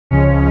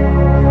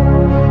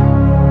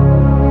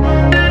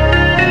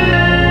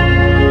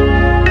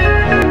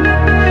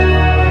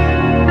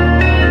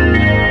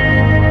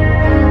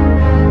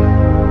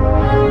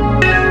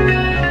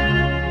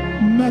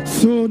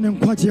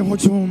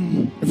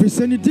If you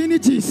send it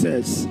in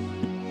Jesus,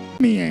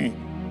 me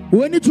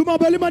when it to my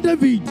belly,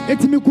 David,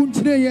 it me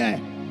couldn't.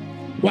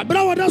 What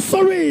brother,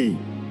 sorry.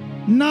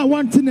 Now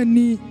wanting a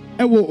knee,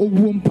 a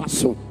womb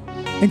passo.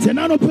 And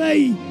Tenano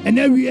pay and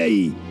every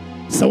day.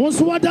 So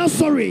once what that's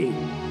sorry.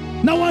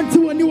 Now want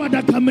to a new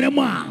other camera.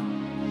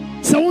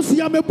 So once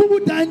you am a boo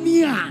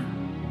dania.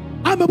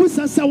 I'm a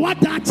busa what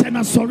that and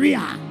a sorry.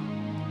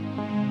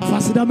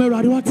 Fasida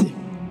Meradwati.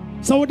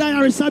 So what I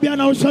are Sabia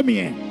now show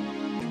me.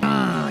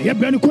 You're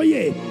going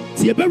to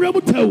see a very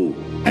able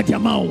at your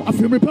mouth. I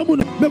feel may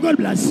God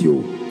bless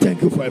you.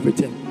 Thank you for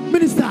everything.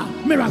 Minister,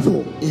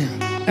 miracle.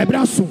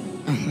 Ebraso.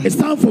 It's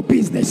time for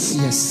business.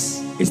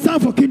 Yes. It's time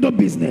for kingdom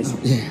business.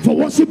 For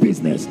worship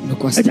business. No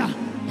question.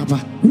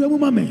 Papa.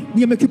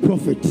 You make a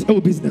profit.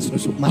 Our business.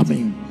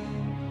 Amen.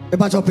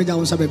 About your page, I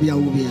was a baby. I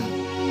will be.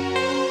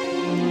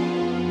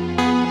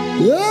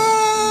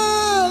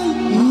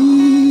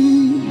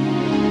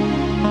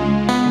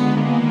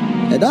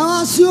 And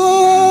I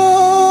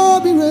saw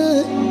be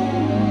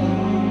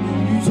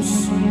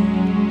Jesus.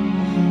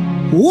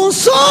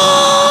 So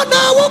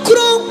now we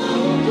crown.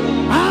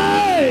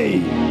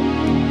 Aye.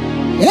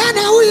 And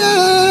now we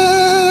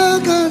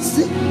can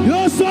see.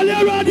 Your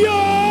solid radio.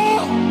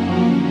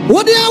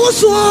 What the hour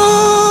so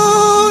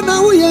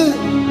now we are.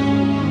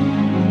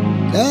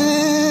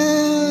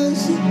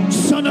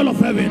 Son of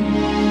heaven.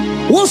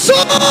 So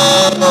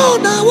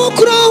now we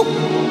crown.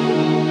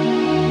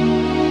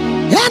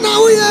 And now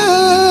we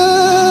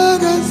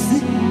can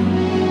see.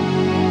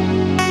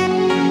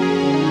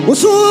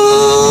 So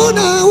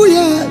now we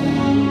are.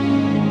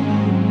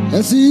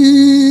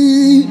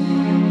 See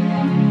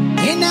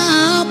in a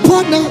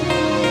partner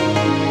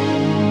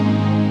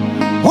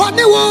on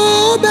the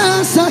world,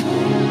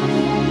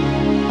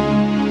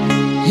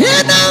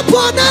 in a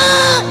partner,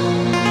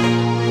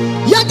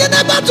 you're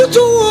never to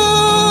do.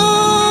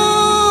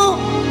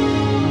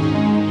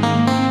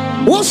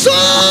 What's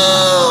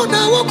on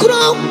our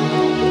crown?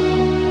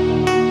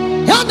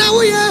 And now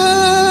we are.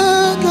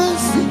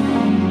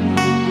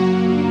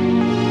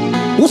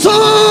 What's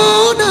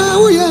on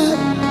our way?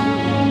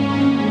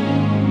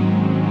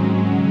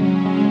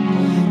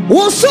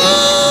 What's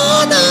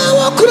on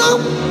our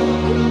crown?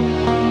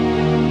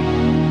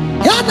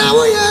 And now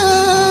we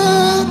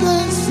are.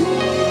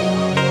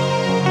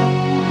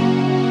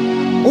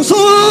 What's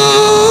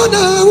on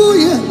our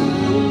way?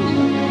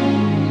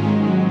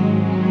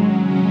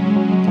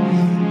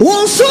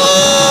 What's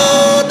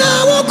on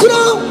our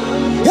crown?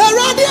 And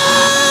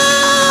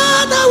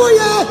now we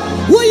are.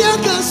 We are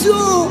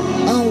Cassio.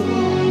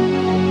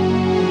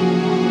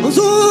 What's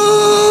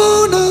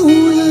on our way?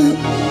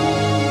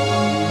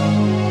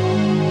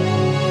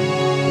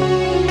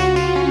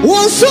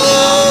 What's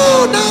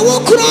on our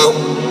crown?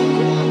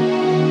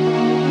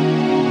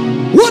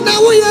 What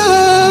now we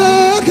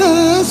are,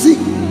 Cassie?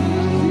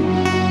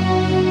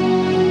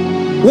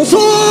 What's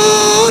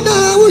on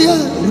our way?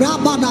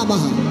 Rabanaba.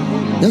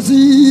 That's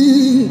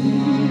it.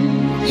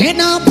 And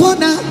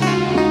upon a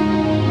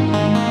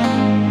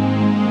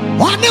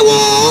on the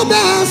wall,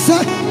 that's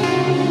it.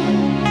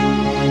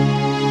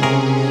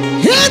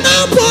 And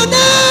upon a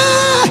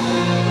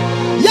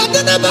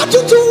you're never to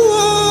do.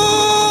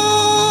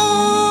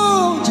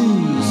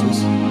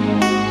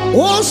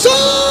 What's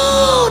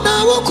on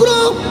our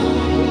crown?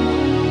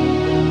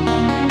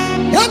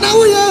 And now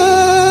we are.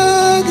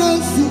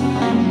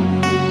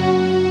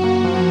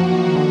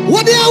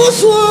 What the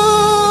hours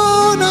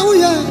were now we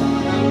are.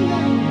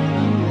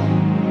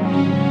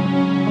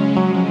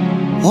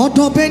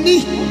 Auto penny.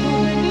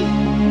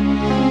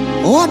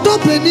 Auto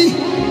penny.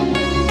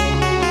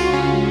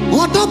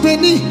 Auto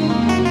penny.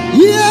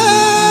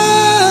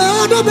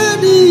 Yeah, auto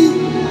penny.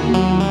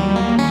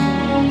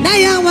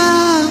 Nayawa.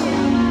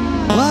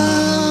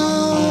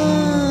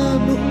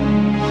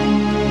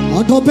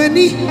 Auto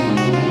penny.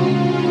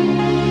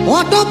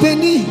 Auto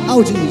penny.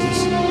 Oh Jesus.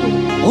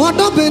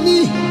 Auto penny.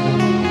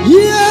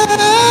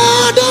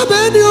 Yeah, auto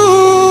penny.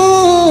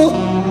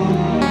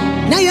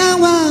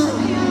 Nayawa.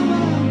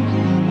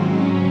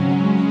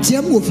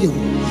 Tiam wofio.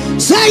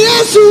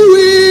 Saya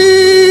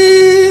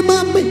suwi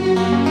mami.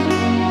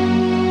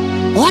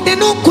 Ode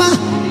no kwa.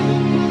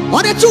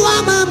 Ode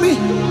tuwa mami.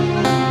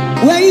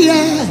 We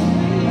yeah.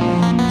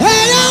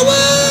 Hey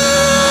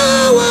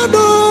wa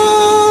no.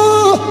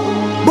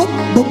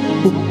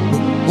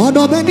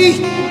 Odo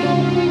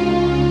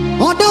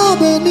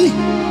beni,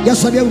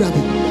 yes, I am.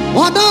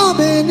 Odo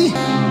beni,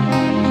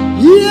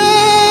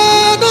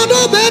 yeah,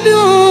 odo beni.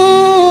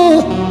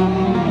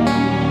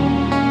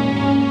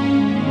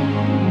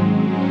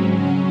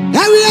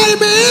 Every I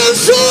may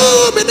so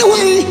many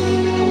way.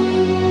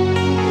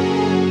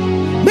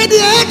 Many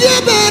idea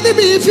beni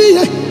me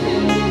fear.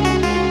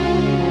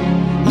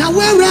 Now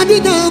we're ready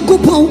now,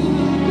 coupon.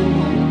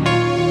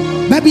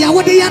 Maybe I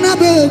want the Yana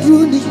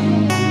bedroom.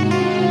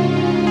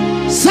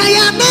 Say I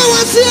know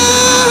what's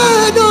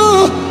here, no.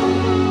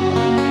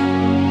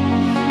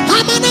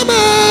 I'm an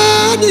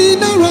man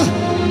in a row.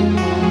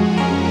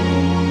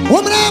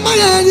 Woman, I'm a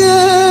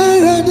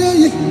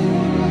day.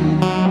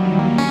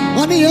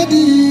 On the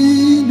edge.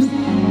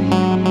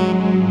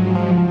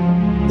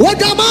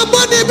 my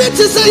money bit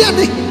to say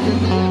any.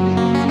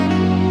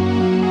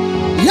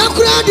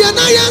 Yakura, the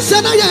Anayas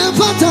and I am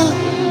Fata.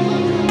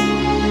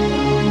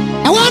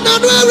 I want to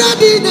know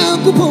ready now,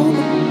 Kupon.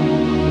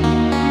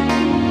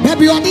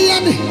 Maybe on the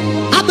end,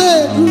 I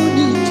beg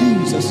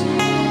Jesus.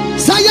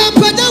 Sayam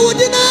Pada would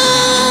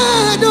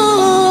deny,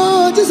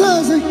 no,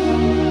 Jesus.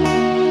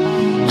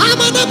 I'm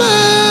a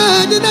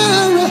man in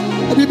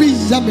our baby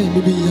yummy.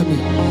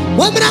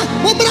 Wombra.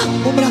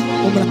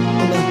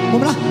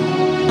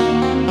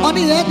 On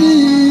the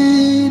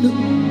end,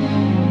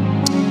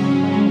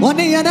 on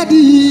the end,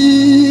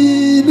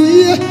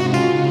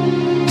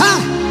 ha,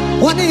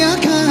 on the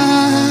end,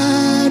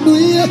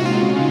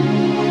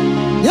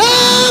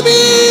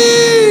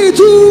 yummy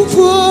too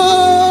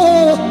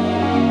for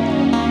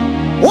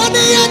on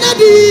the end,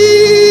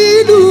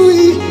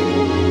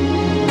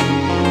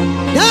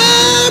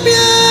 yummy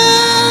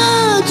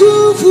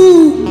too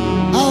for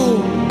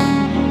oh,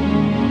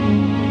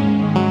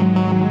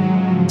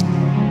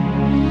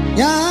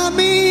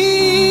 yummy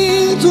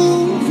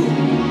too for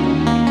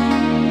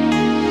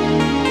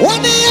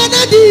one day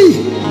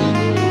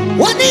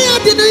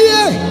the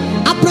year.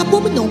 I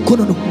probably don't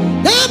know.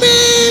 Yummy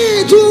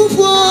too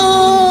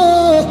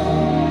for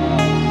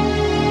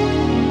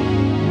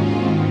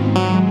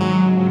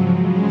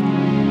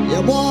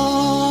your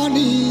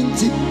morning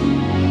tea.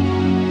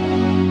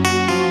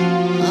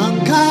 I'm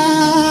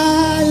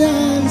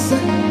kind.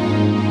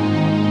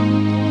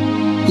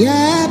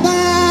 Yeah, but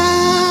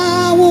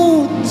I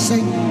won't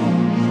sing.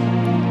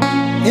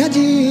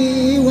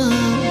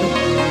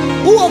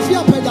 Who of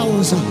your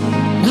pedals?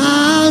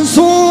 And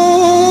so,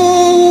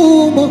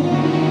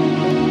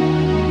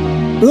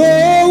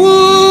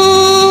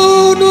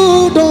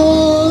 no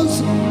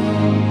doors.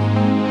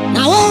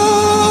 Now,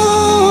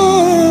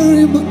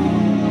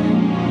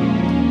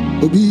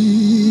 be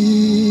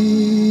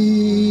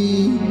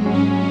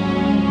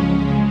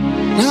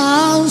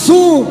and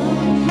so.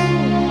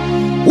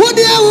 What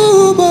do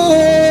you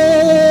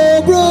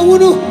bro?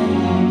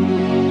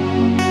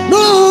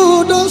 No,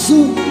 don't so.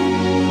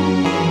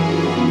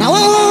 Now,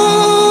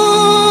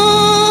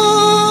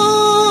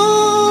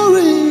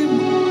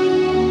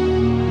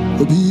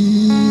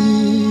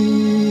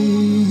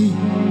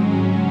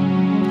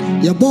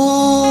 you're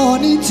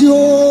born into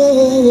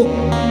you.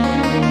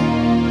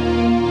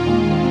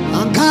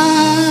 And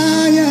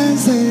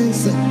kindness,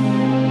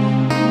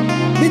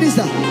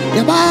 minister,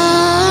 you're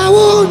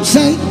won't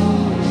say.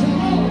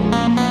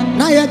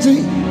 Now you're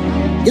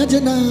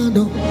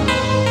no.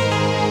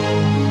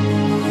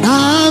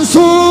 And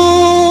so,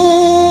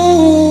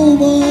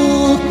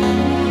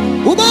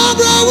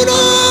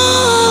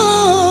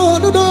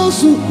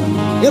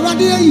 you're right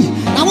here.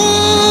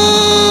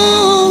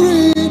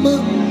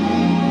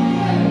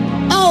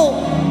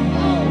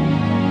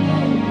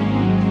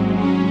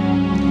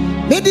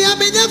 Maybe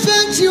I'm in a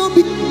fancy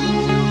obi.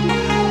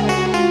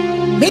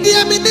 Maybe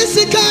I'm in a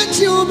second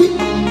obi.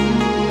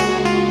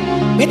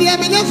 Maybe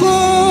I'm in a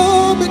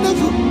form.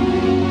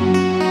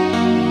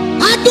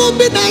 I don't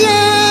be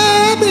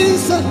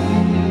nice.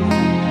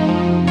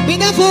 Be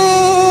never.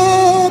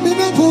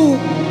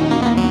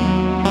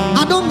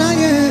 I don't know.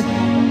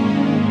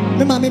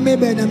 Me mami me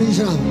be na me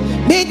shra.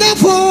 Me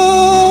never.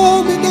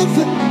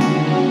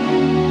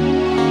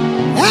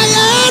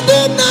 I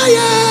don't know.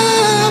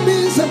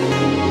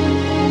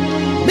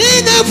 Me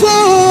never.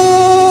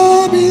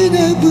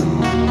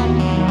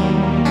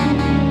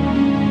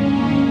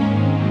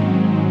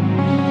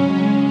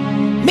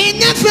 Me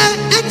never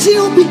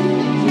antiobi.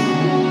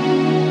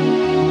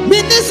 Me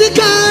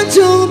nesika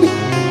antiobi.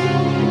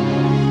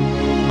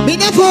 Me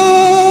never.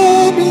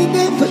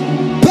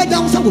 Put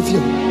down some of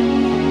you.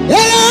 I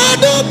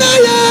don't know.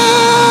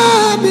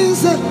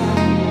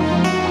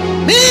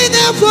 Me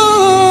never.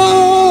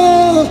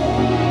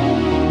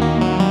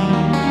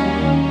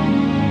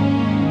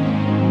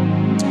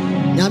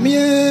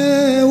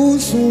 Namie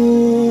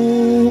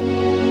usu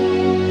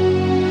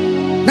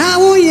na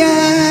uye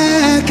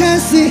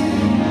kasi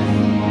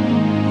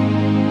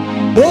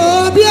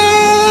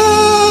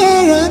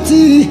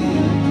obiarati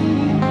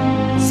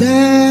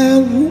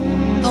sewu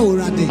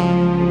awurade.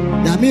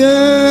 Namie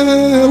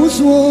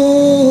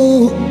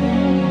usu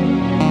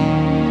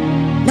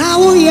na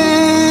uye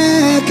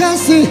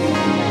kasi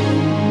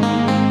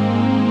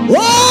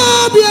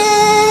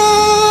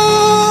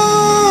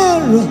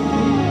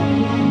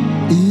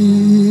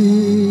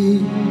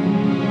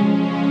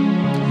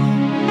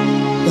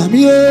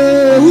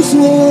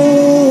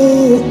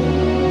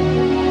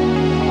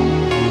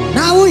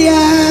now we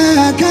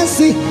can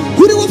see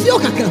who do you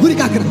kakra.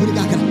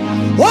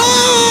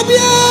 Oh,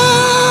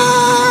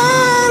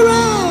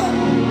 biara.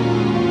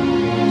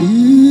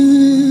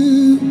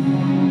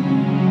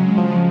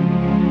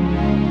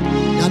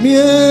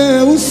 Namie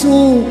usu.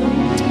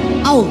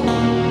 Oh.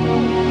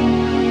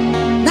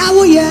 Now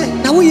we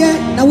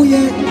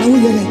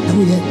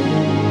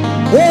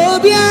oh,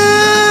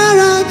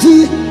 biara ti.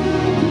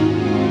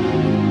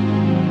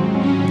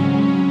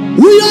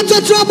 We are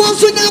to trouble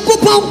so na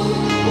kupon.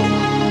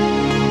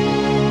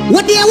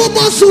 What the ewo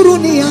bosuru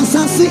ni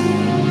asase.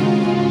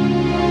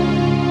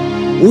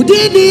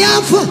 Udini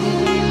Alpha,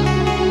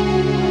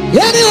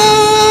 Yeni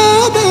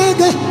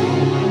Omega.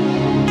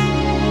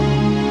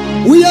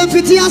 We are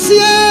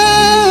Fitiasia,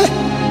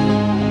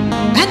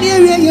 and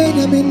Yahweh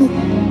Naminu.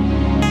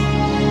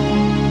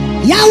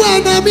 Yahweh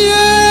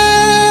Naminu,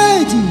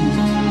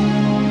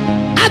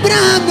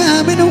 Abraham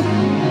Naminu,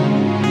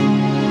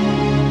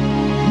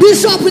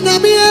 Bishop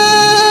Naminu,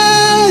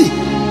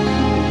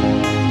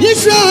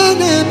 Israel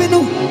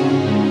Naminu.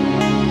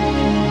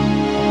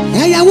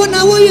 Hey, I want to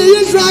wear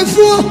Israel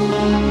for.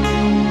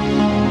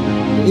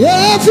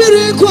 Yeah,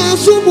 Firi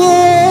Kwasumo.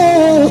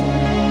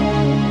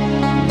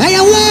 Hey, I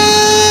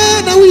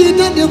want to wear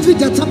the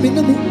fit at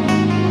Taminamu.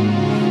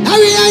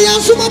 Hey, I am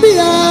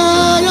Sumabia,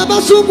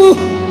 Yabasumu.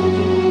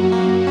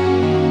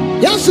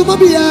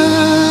 Yasumabia.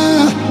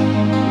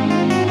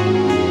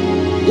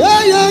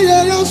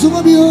 Yeah,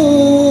 Yasumabio.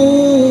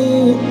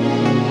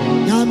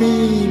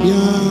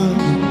 Namibia.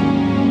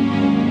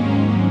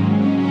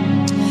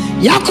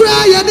 Yakra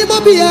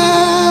Yanimabia,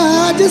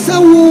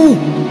 Desawu.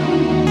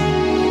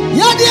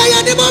 Yadia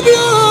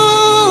Yanimabio,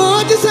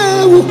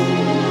 Desawu.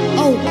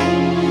 Oh,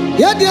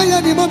 Yadia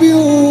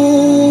Yanimabio,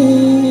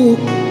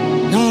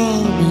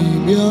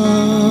 Namibia.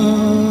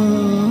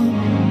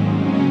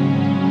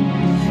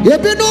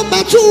 Yebino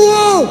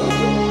Matuo,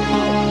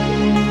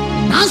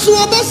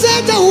 Asua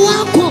Beseta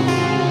Wako.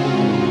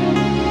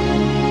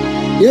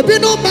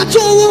 Yebino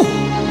Matuo,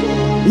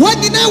 what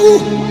did I do?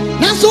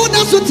 That's all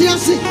that's what you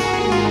see.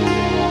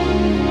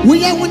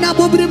 We are one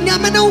above him,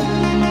 Yamano.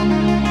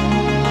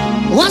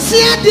 What's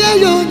the idea,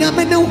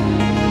 Yamano?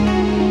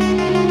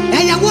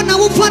 I want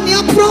to find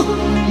your pro,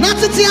 not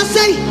to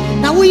say.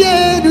 Now we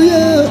are,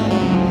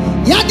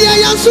 Yadia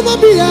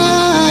Yasumabia,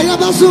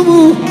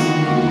 Yabasumu,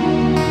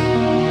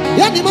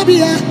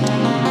 Yadimabia,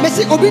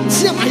 Messi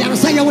Obinsia, I am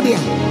saying,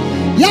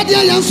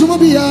 Yadia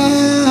Yasumabia.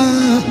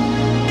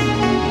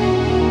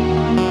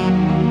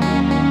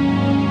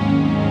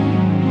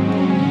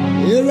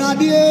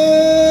 Iradi.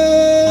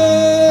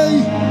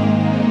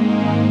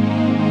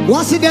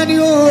 What's it any?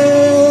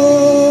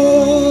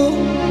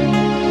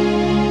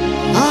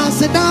 I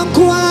said, I'm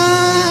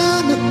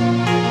Kwame.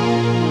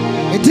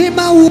 It's in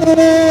my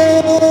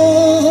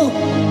war.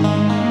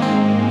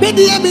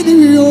 Maybe I'm in the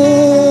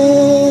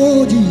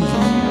road.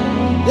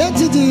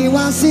 Yet it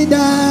was in the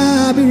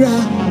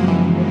mirror.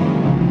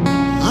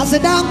 I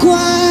said, I'm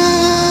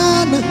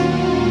Kwame.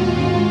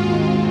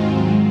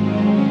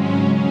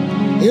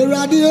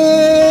 Iradi.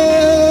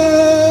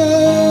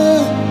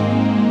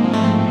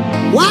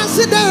 What's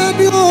it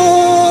any?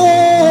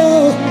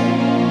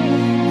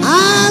 I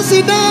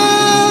said,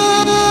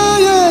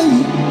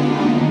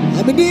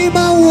 I'm in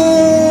my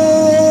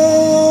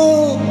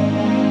war.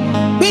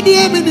 Maybe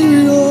I'm in the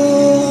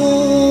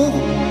road.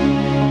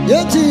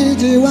 Yet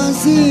it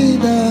was in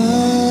the.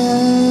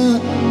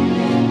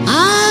 I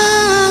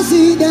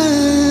see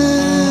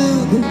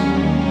that.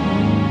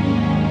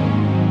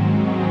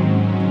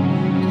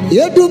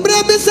 You do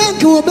me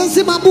sanko,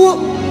 Bessie Mabu.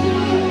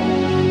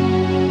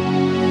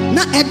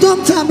 Na a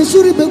dumb time is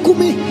Suri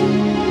Bekumi.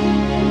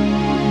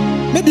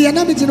 Maybe an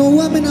amateur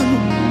woman.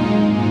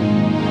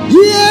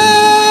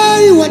 Yeah,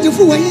 you want to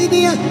fool in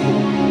here.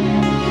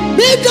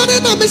 Make on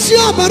a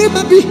monsieur, but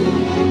remember,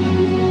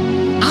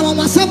 I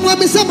want somewhere,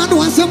 Miss Someone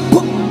wants some.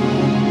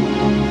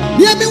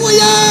 Yeah, me, we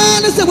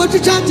are, listen, what you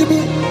charge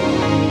me.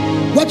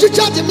 What you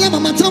charge me,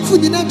 I'm a tough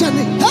food in a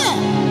journey.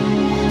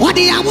 What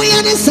the are we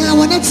on this? I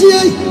want to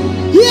see.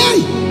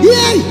 Yay.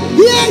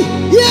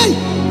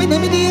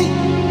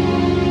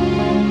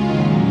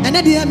 And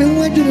then I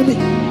went to me.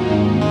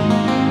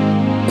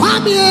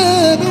 Kwame,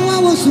 me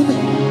was me.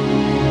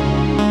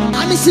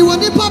 I see what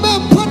the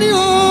problem pony.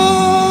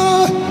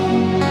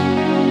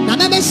 I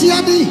never see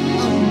any.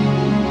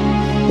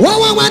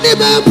 What one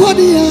the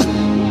pony?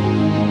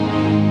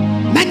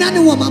 Men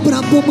and woman, but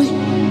I'm me.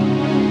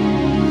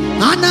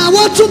 And I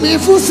want to me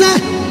for say.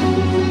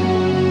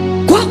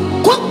 Quack,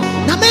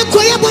 now make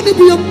quiet body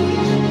be.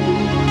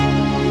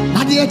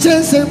 The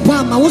chance and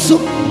Pama also.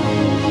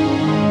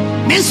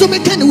 Men so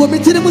many can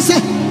women to them say,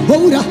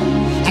 Hold up,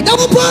 I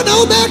don't want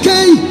no back.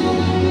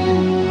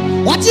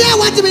 What you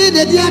want to be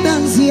the dear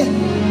dance here?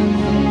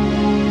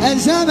 And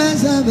some. I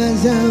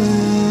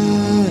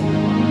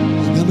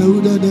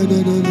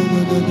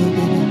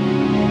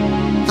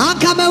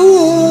come a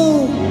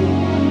woo.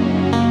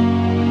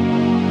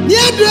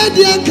 Yeah,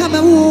 dear, come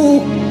a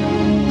woo.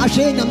 I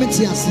shake a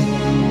metias.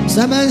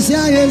 Some say,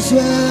 yes,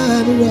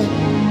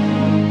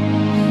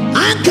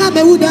 Come a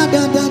wood,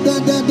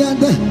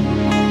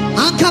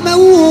 come a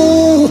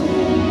woo.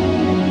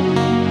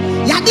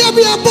 Yadia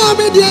be a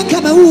bomb, dear,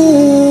 come a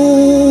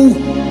woo.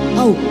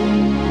 Oh,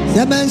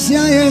 the man say,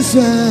 yes,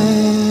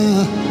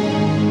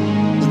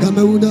 come a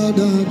wood.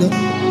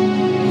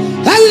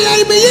 Every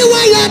I be you, I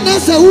am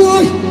not so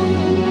wood.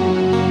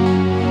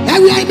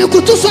 Every I be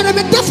good to sort of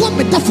metaphor.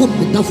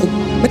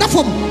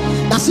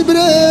 That's it,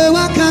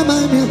 come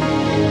on.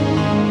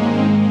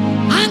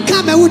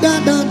 Come a wood,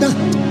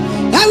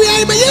 Every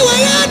I be you,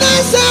 I am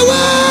not so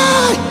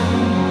wood.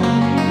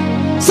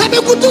 Some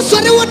good to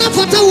sort of one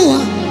for the war.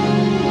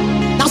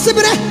 That's it,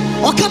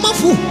 or come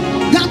off.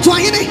 That's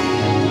why in it.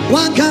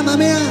 One come a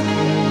mea.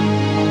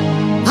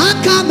 I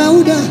come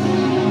out.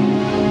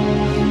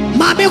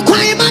 Mammy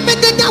crying, mammy,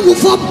 the devil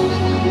from.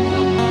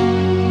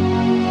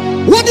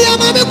 What do you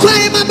mammy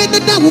crying, mammy, the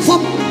devil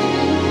from?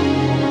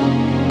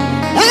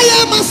 I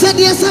am a said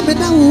yes, I'm a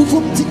devil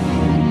from.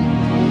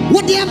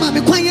 What do you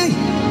mammy crying?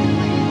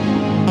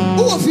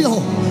 Who of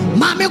you?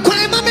 Mammy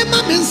crying, mammy,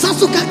 mammy,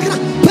 Sasuka,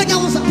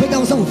 Pegawas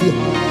of you.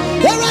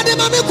 Where are the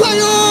mammy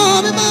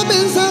crying,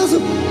 mammy, Sasu?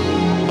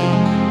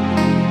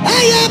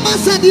 I am a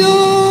said you.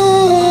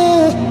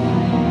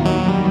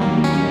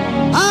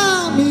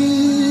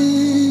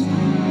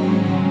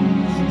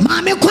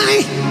 Mammy cry,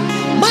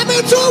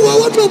 mammy too,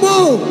 what to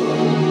go?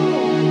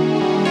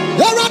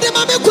 You're ready,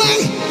 mammy cry,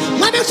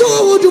 mammy too,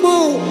 what to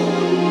go?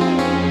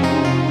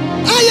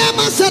 I am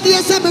a said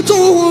yes, I'm a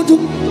too.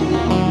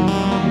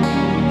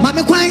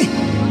 Mammy cry,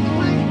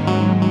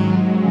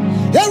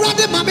 you're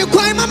ready, mammy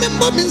cry, mammy,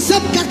 mommy,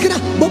 some kakra,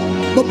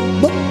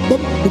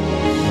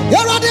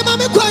 you're ready,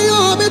 mammy cry,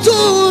 oh, me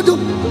too.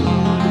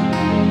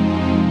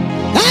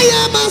 I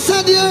am a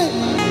said yes,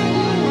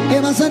 I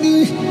am a said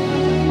yes,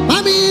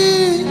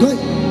 mammy cry.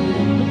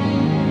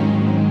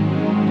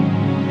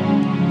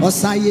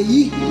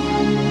 Osaye,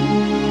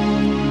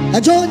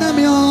 a joina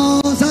me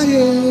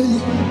osaye.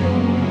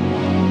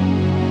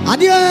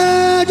 Adia,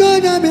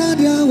 joina me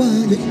adia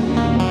wale.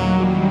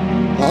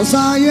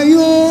 Osaye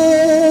yo,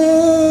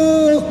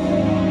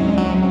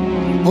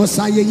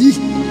 osaye,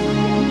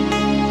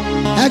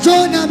 a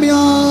joina me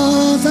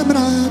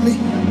osamrani.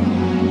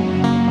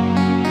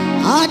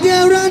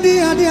 Adia rani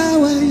adia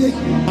wale.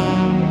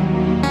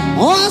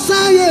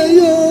 Osaye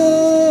yo.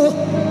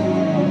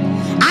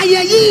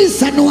 Aye,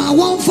 said no, I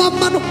won't for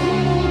man.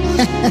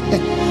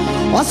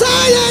 Was I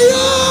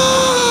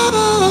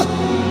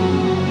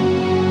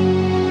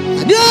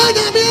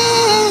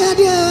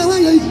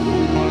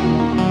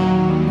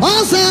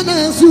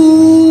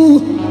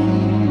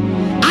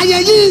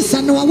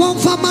said no, I won't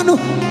for man.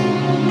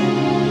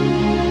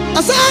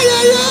 As I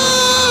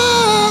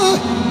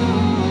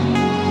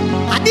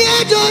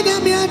dear join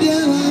me, dear.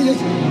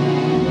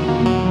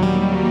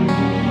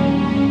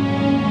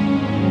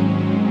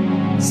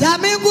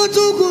 Same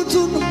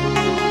gutu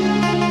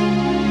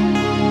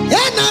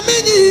ena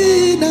mini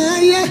na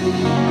ye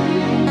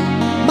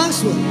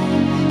maso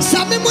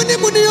same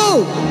muni o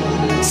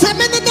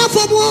same na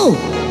fomo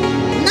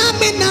na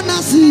me na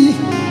nasi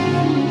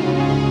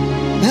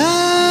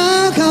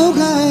ka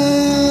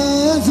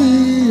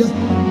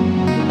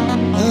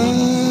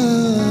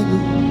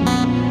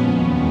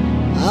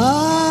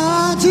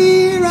si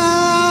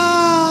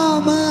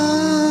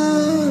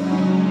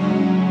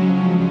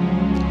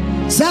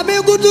same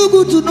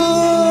gutu no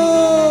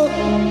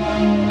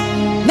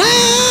na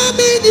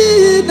mini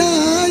na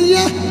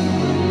ye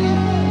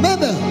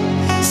mebe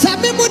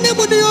same muni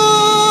o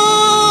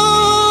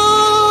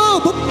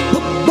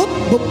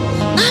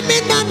na me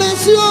na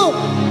nasi o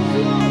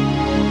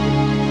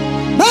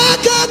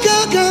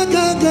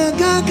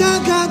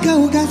ka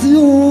ukasi o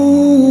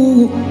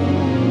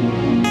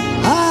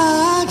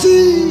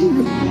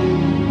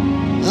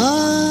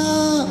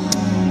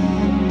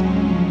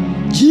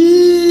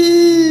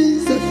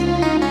Jesus.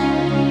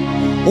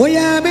 Oh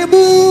yeah, me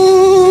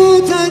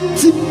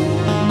mutanti.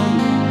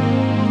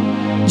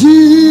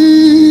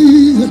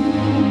 Jesus.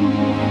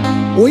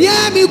 Oh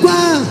yeah, me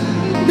gwa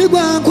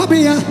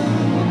Kwame ya.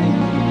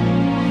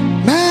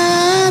 Me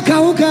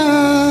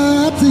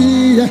kaukati.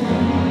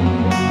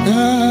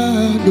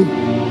 Adu.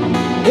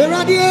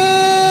 Eradia.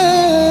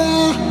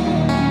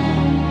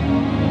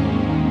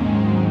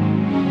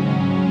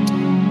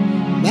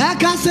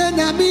 Maka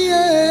sena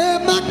miye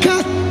maka.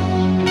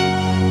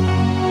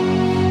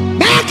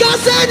 Maka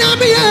sena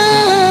miye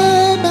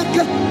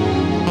maka.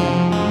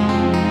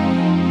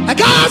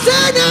 Maka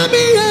sena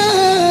miye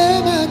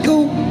maka.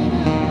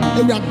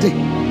 Eradi.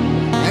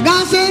 Maka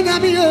sena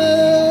miye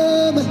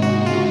maka.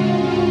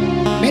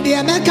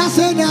 Media maka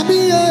sena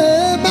miye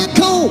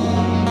maka.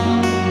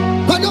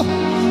 Kono.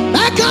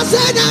 Maka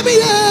sena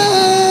miye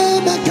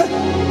maka.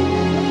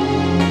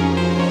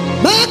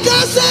 Maka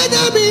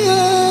sena miye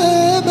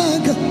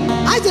maka.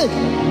 Isaac.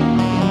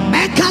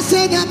 Maka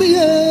sena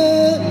miye.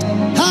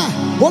 Ha.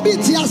 Obi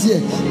tiasie.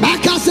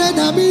 Maka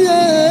sena miye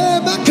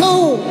maka.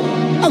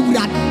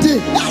 Awurade.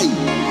 Hey.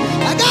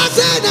 Maka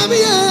sena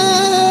miye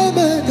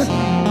maka.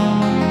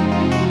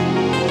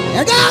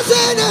 Maka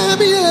sena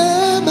miye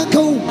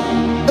maka.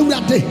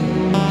 Awurade.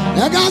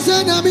 Maka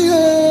sena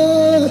miye.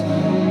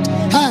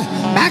 Ha.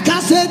 Maka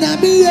sena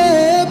miye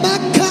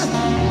maka.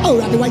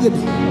 Awurade waye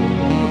bi.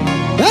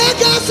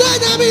 Maka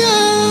sena miye.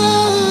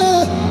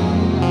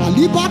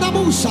 Libana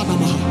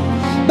Musanama,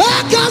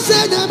 Bacasa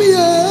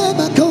Namia,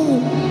 Maco,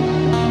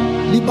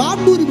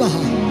 Libandu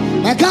Ribaha,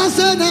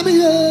 Bacasa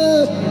Namia,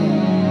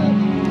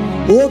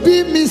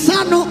 Obi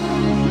Misano,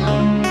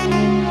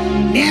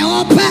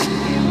 Neope,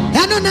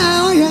 and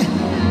now,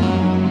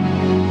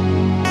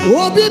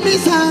 Obi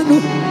Misano,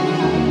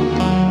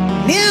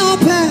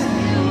 Neope,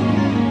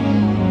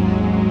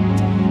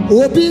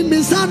 Obi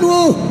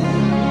Misano,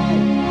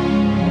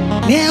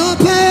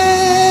 Neope,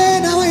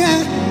 now,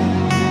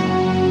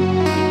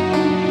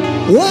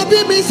 Obi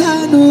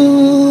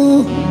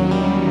misano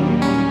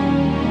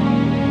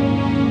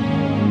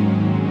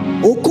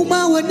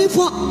okuma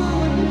wanifo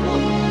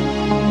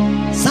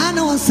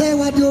sana wase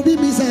wadi obi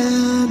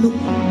misano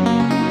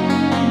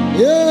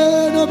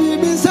ye no bi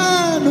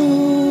misano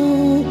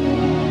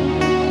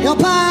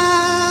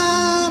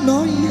yopa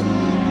no ye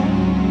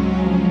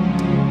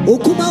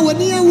okuma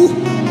wani ewu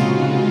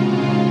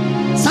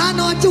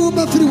sana wati wo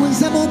bafiri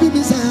wonse mo obi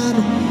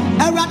misano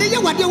awrade ye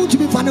wade wo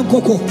tumi fa ne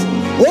nkoko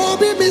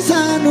obi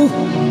misano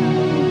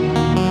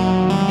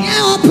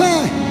ye ope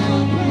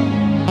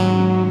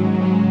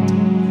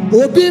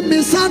obi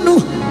misano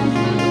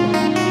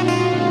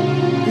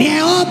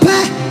ne ope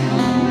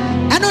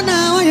ano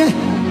na oye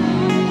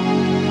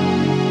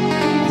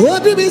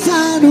obi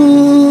misano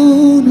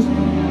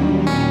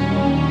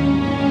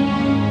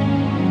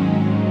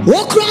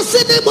o cross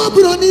ne mo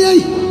broni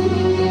yi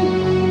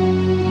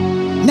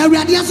na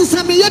awrade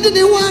asesa me yede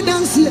ne wa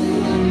dance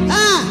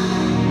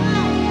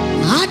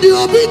adi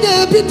obi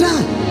na bita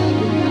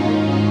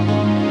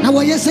na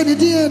wo yese ne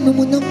die no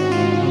munyam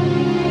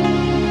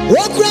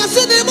o cross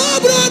ne mo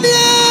broni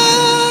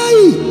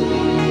yi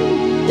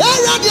ya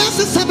awrade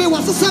asesa me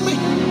wasesa me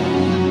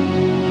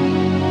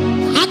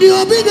adi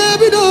obi na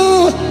bita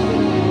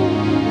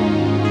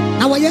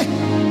na wo ye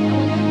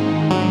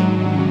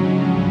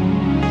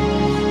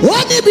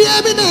Oni bi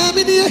abi na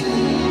mi ni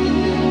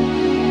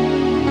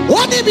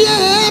Oni bi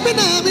abi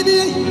na mi ni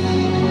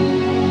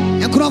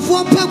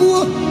Ekrofo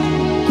pabuo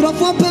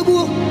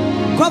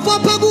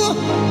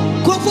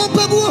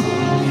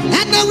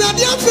and the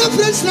radio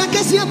friends na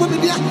kesi ya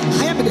bomedia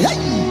aya me hey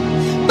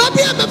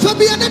babi am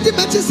fabia na di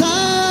betisa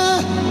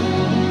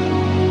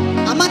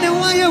amane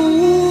waye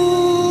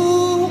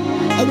wu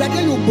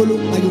awrade yo bolo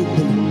ayo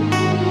bolo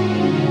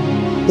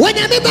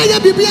wonya me ba ya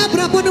bibia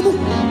brabo ne mu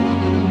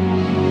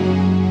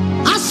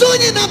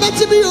asonyi na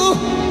betibi yo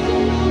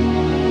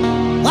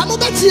amu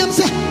betiem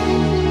se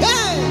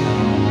hey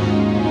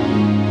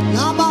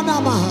naba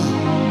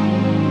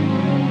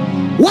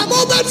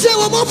wamo betie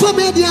wamo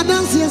fami dia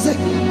dance se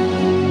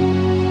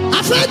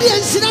afredi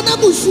ensina na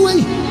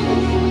busuai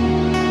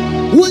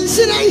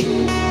wonsinai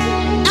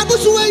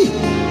abusuai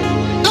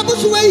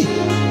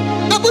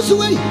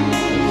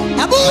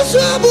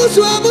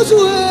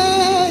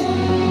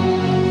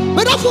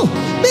bedafo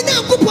me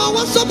na kupo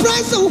wa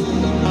surprise o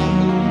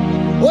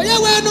oya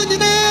we no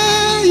nyina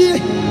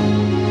ye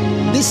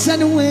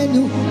disane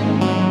wenu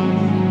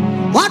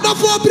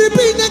wadafo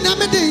bribi na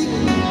nyamede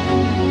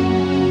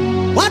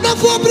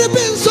wadafo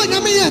bribi nso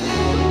nyameye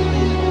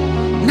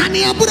na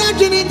ne abura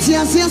dwene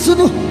ntiase so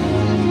no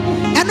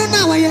eno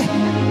na waye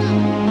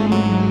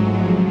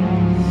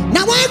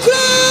na wai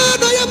kura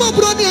no ye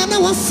mobro ne na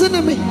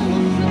wasene me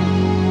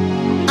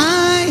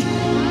ai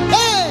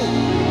hey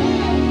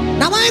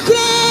na wai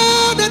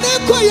kura na ne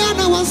koya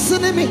na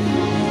wasene me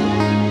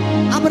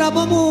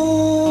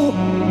abrabomo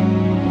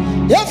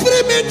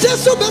efri me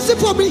jesu besi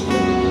for me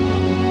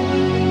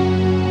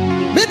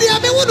me dia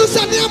me wonu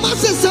sane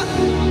amasesa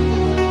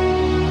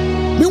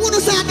me wonu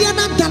sane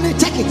na dane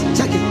check it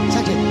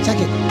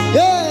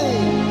hey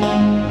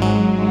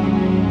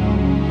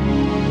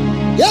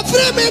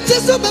efri me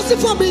jesu besi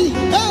for me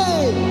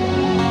hey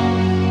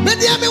me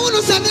dia me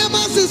wonu sane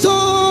amasesa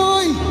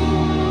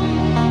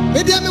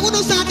me dia me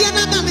wonu sane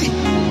na dane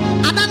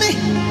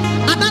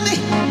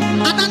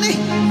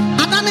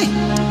adane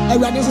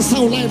everyone is a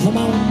sound line from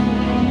our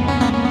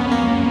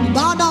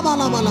bada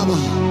bala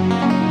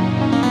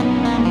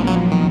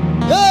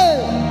hey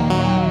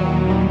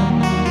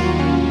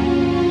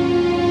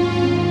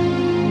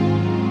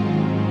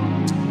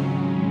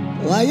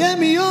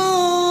wayemi yo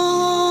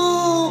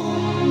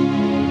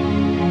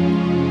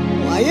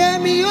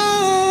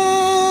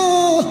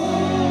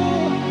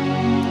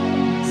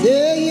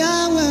say ya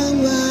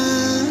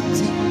what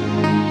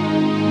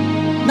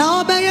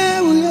now obey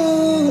you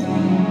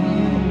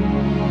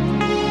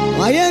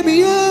wayemi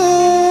yo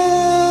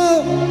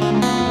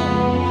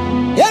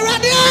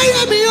erade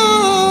ayemi yo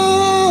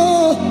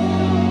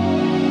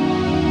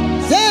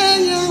say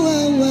ya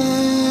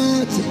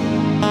what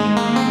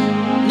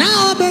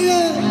now obey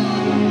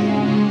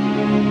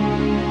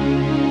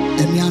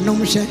emianom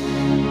hye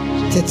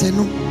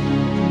teteno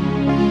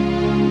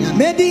ya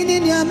medini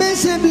ni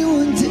amese bi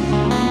wonti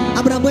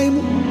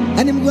abrabaimu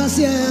anim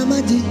guase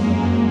amaji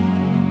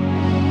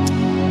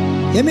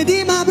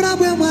yemedi ma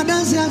abrabaimu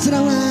adanse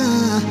asrawa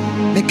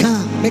meka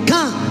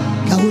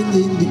ka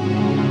hundindi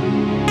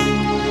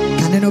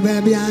kaneno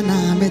baby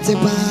ana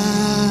metepa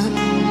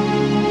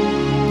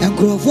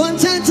enkrofo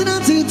ntentena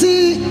titi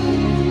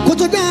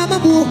kotoda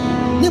mabu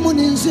ni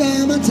muninsu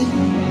amati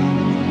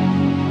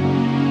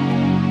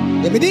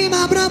yemedi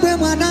ma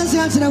abrabaimu adanse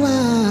asrawa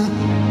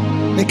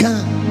meka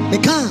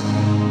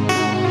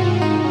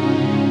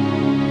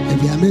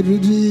ebi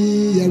amedudi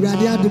ya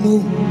radi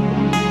adumo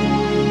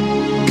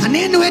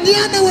kaneno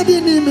ediana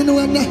wadi ni menu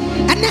ene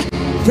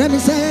Fremi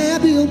say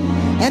abium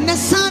and the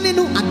sun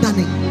no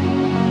adane.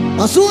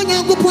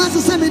 Osunya go pass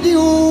samedi o.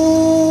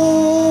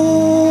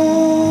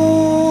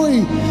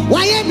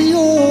 Why am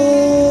you?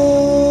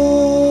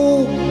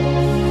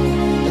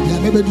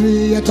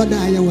 bedri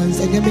atoda ya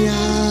wansa nyame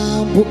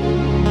ampo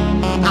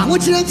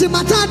awochire nti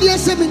matade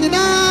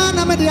eseminina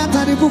na me de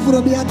atade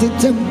fufuro bi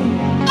atetem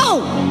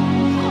oh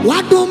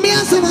wado me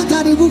ase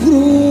matade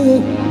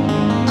fufuro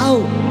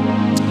oh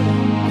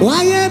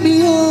waye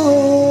mi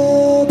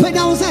o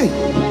peda wo say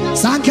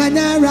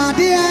sankanya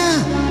radia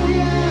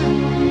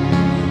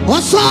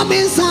oso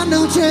me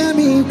sana che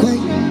mi kwai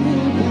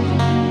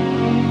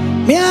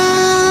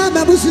mia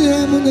babusi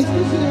munye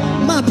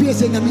ma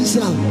piese na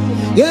misra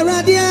ye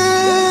radia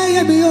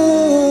ye mi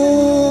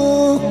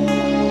o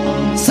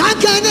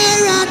sankanya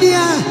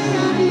radia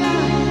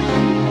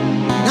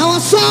na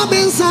oso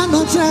me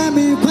sana che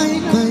mi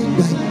kwai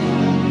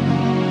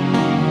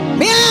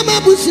mia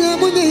babusi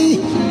munye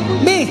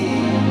me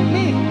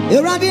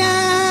ye radia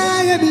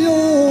ye mi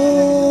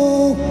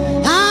o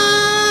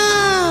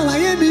ah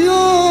ye mi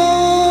o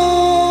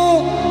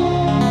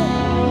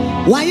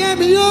waye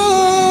mi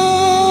o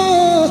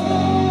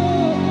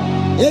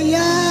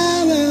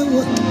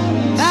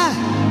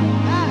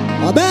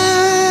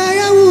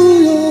Abaya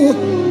wuyo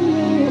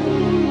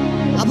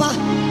Aba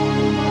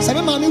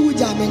Sabe mami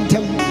wuja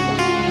mentem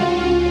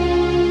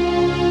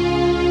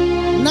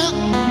Na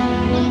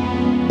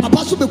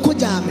Papa so be ko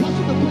jame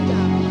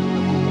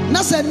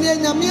Na se ne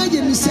nyame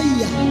aye mi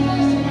seyia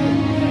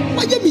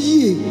Waje mi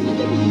yie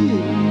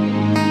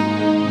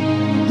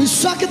Mi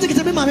swakete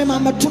kete me mami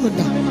mama to no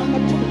da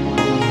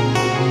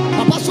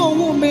Papa so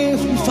wo me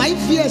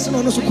 5 years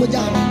no so ko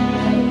jame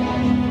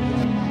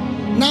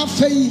Na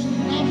fei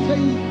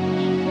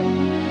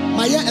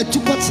Maya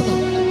etupatsena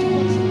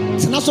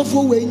tena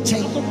sofo we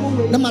nchen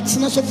na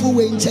matena sofo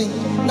we nchen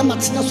na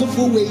matena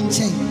sofo we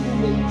nchen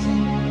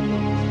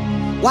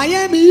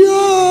waye mi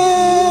yo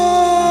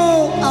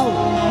au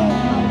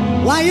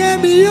waye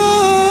mi yo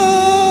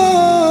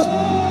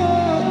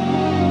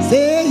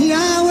say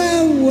ya we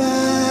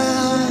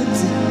want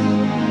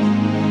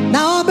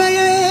na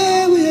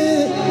obeye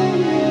we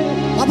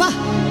papa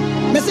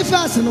mesi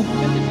fast no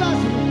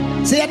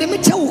say ya de me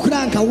che wo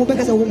kura nka wo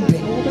beka se wo mpe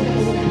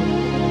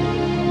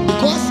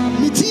because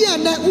mitia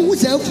na who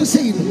say fu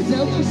say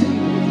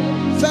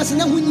first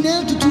na hu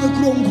nyina tutu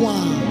ekuro nko a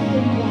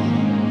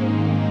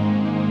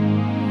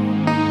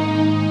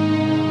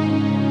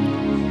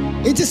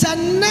it is a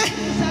ne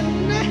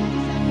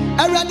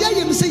awrade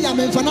ayem say ya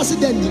memfa na se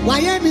dani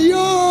waye mi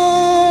yo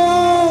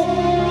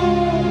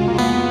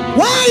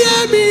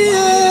waye mi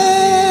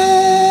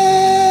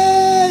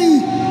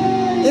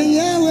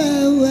ye we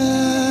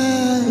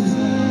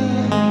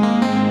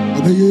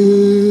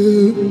abaye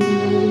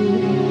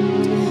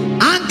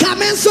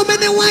so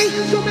many why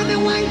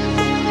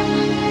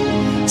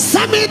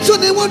Sami to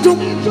the wardrobe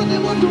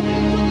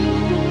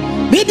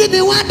me did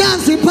the one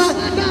dancing pa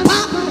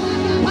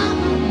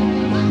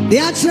the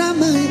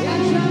atrama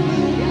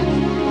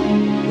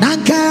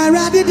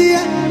nankara did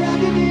it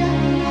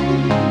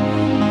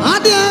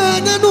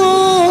adia no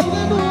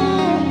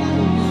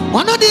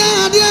ono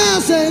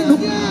dia say no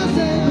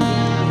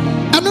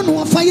I don't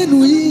know fire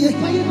no ye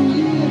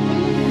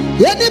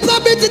ni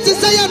papi titi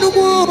say no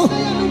more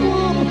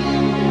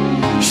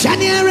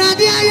Shani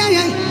radia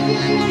ya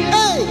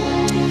hey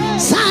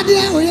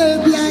sadia we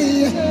bi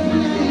aye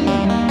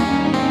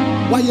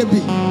why be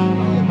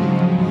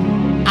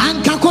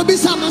anka ko bi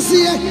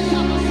samase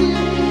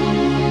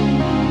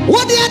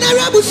what the na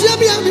rabusu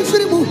bi am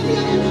firimu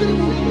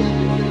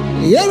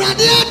ye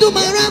radia do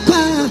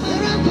marakwa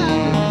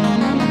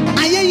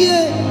ayeye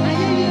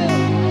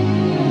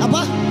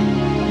aba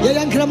ye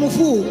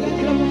yankramofu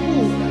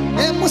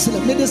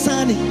muslim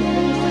medesani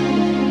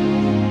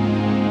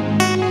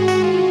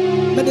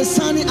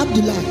Medesani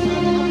Abdullah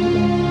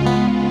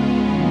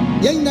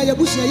Yena ya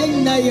bushia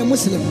yena ya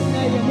Muslim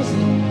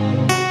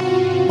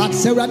but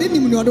Sarah didn't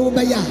even know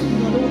the ya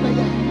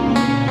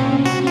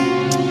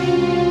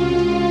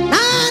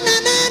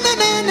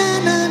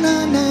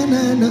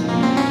na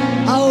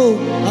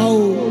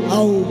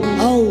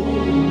oh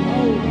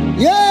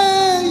yeah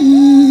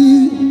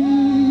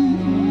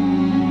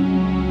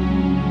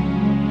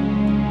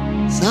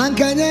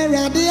Sankanya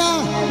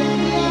radia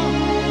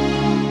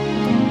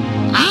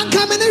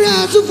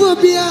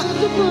Sufobia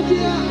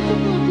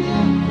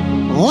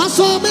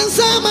also been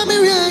some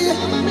Maria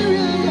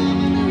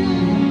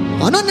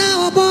on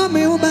now about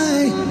me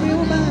by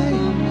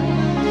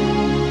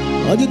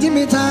or did you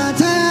meet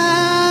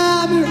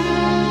Tata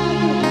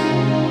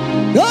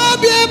no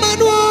be a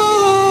manual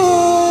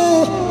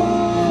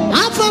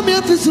I'm from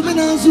your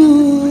Fisumanazu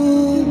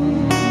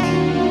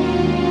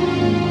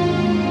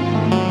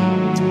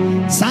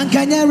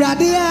Sankanya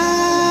Radia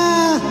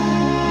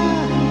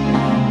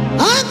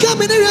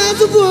come in the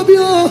house of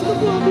Fobio.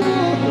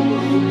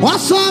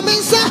 What's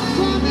summons?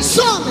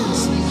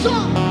 Summons.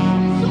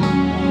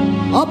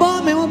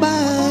 About me,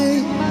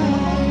 by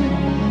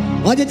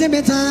what did you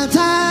meet?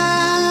 Tata?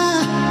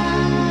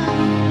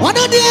 What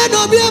did you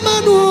know? Be a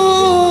man.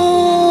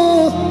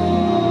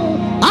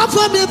 I'm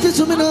from your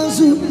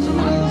Fisumanazu.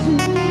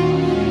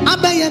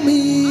 Abaya me.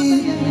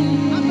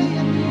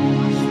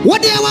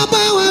 What do you want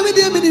by with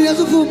the house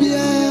of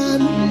Fobia?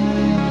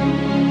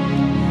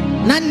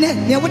 Nane,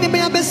 ne woni me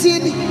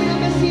abesieni.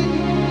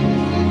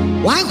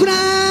 Why kura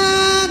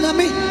na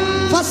me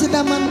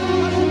fasida man.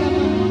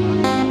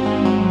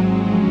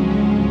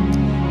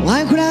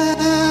 Why kura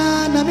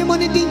na me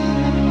money di.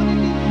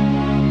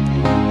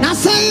 Na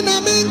say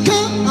na me nka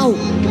au.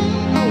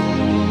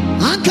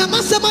 Anka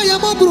masema ya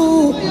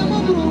mobro.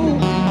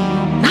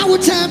 Na wo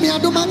tell me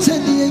adoma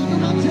tendie.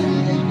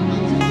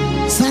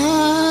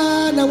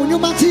 Sana wonyo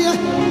matia.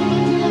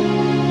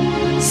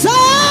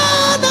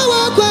 Sana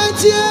wa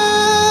kwantie.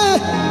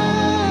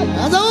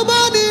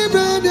 Azobani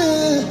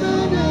brother.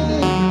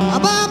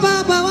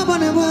 Ababa baba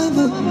bone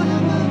baba.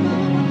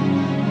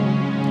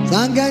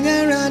 Sanganya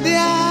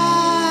radia.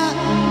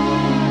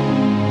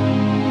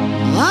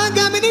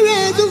 Anga mini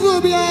rezu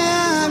fobia.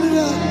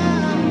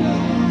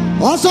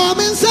 Oso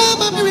min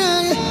sama mi.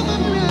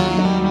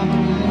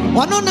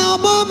 Ono na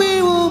obo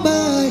mi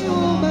ubai.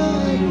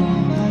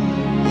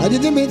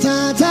 Adidi mi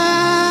tata.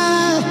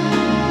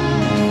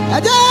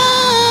 Aja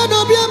no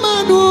bia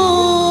manu.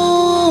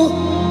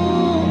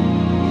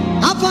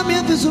 Afa mi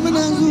afisu mi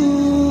nanzu.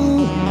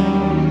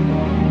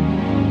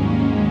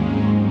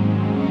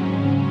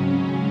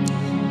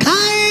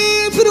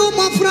 Kai firu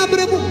mo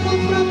frabremu.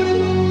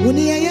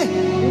 Uni yeye.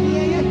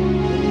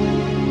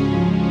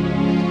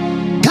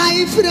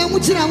 Kai firu mu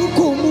tira mu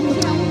ko mu.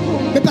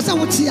 Me pesa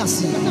wo ti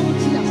ase.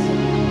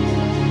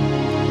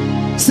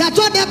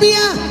 Sato da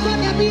bia.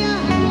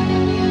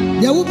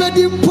 Ya wo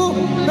bedi mpo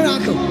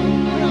miracle.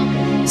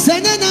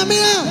 Senya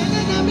nyamia.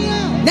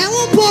 Na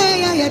wo mpo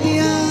ya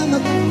dia.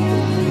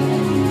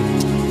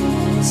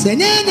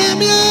 Senya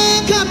nyamia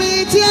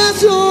kamiti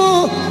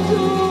aso.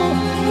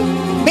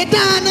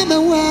 Medana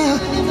mewa.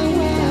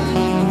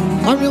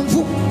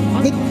 Orienfu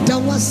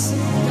medawas.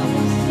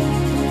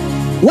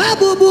 Wa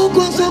bubu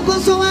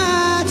konso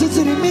wa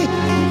titirimi.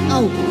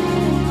 Au.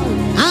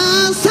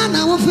 Ansa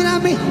na wo fira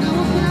me.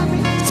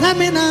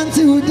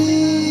 Saminanti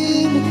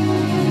udi.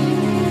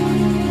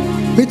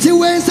 Biti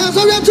we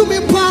sanso we to me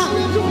pa.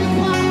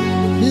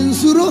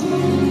 Insuro.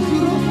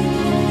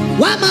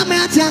 Wa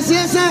mama ati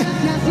asiese.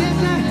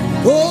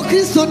 O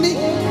Kristo ni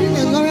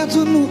ngore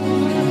to nu.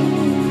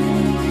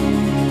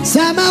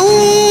 Sama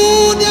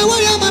u ni wa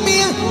ya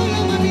mamia.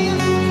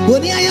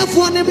 Boni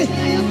ayafo ne be.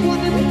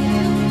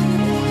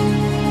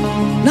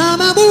 Na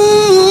mabu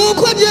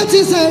kwadi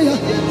ti se ya.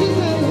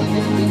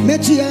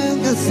 Mechi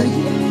anga se.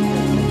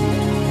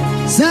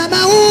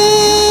 Sama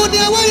u ni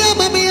wa ya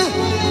mamia.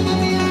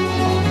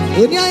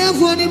 Boni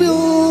ayafo ne be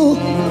o.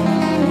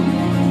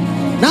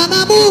 Na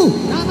mabu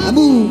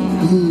abu.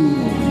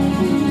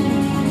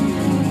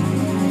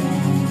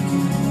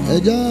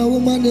 Eja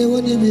woman e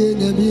woni bi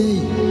na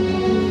bi.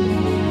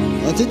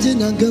 Atiti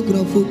na nka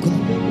kura foka.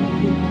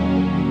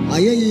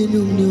 Ayeyi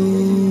numnu.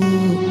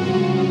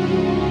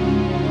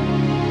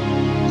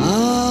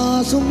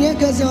 Ah, sumye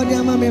kase odi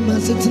ama me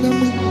masetina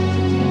mu.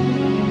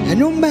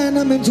 Enumba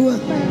na mentua.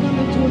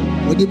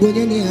 Odi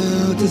bonyani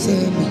a tse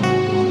me.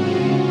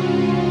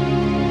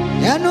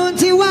 Eno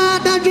nti wa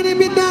dadwini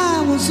bi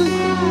da wusu.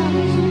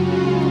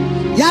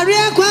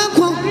 Yare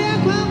kwankwo.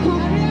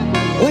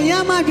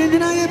 Oyama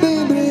dwendwina ye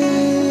bebre.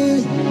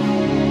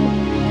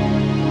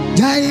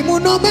 Jai mu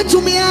no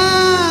betumia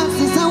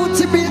sisa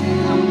utibia.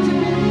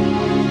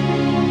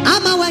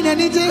 Ama wanya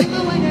nije.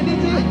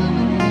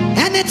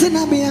 Anything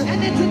abia.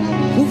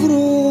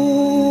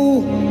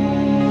 Ufuru.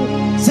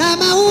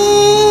 Sama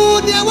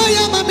u dia wa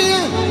ya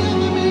mamia.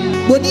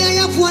 Boni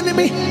ayafu ne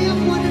be.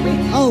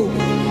 Oh.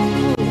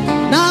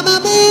 Na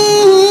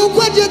mamu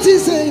kwajeti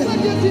se.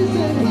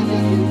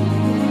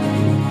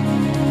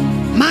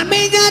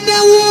 Mami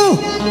dawo.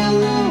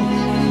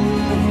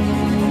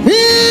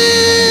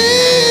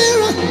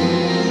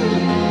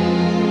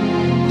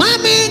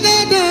 Mami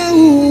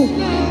dawo.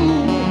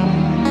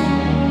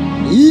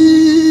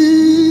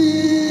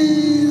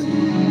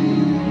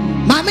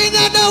 Mami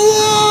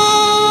dawo.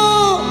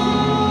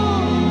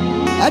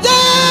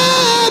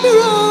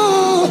 Adabiro.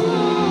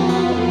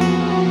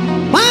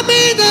 Mami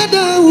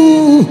dawo.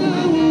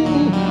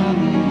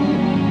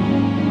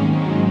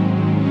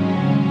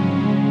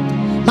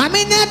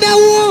 Mami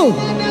dawo.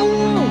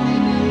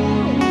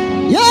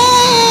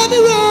 Yeah,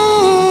 miro.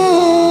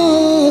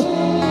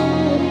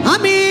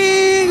 Mami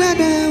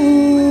dawo.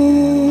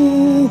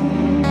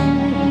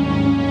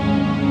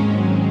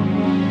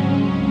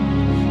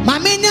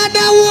 Mami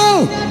dawo.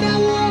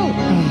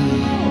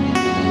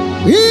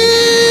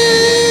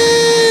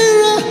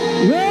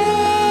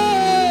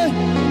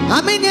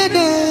 Mami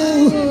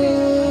dawo.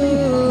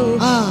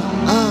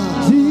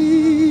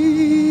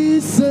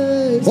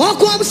 Jesus.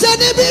 Wakwam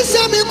sene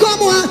bisa mi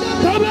kwamwa.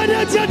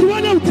 Tabada tiatu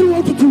wana utu.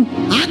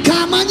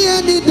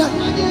 Akamanye nida.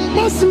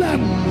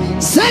 Muslim.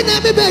 Sene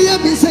mi beye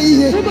mi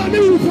seye. Uba mi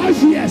wu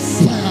 5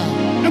 years.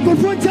 Eko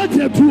frontier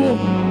tiatu.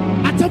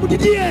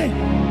 Atamudidie.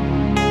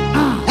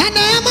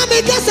 Ene ema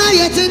mi kesa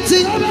ye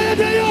tinti. Tabada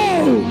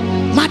deyo.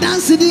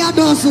 Madansi ni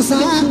adosu sa.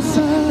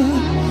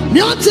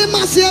 Nyonti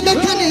masi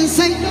beka ni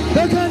nsay.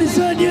 Beka ni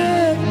nsay ye.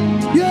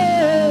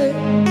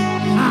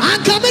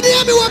 Akamini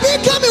yami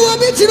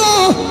wabi tiro.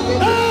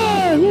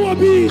 Hey, who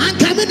wabi?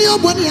 Akamini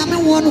oboni yami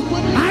wono.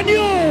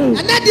 Anyo.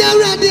 Ene dia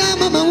Radia,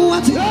 Mama,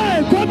 what?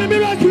 Hey, Kwame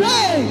miracle.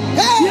 Hey,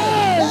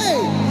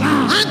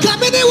 I'm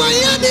coming in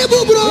with Yanni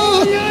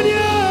Bubro.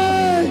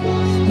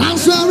 I'm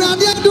so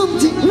Radia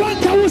Dumti.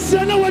 Ranka was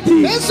saying what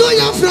he is. So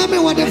you're from me,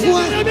 what the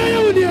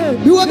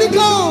fuck? You want to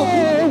go?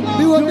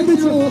 You want to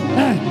go?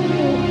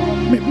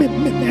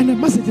 And a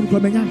message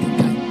from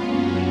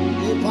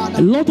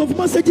a lot of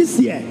messages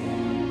here.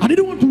 I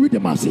didn't want to read the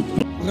message.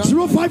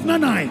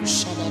 0599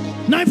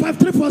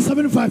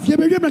 953475. Yeah,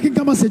 baby, I can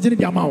come message in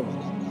the amount.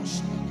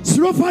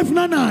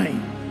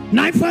 0599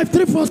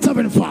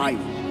 953475.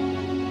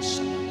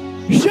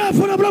 Share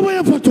for the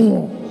Bravo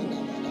photo.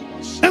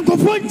 And go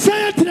for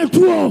giant in a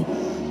tour.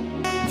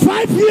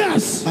 5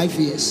 years. 5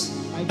 years.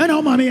 And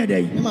how many a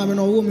day? Mamma,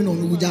 no woman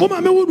on the Oh,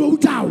 my woman will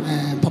down.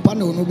 Papa,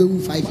 no,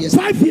 5 years.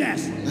 5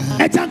 years.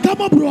 A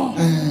Jankama bro.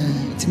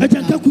 A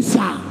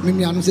Jankakusa.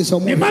 Maybe I don't say so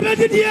much.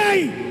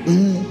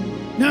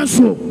 Now,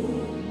 so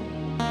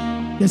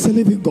there's a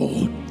living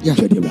God. Yeah.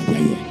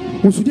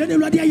 Also, then the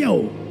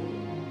radio.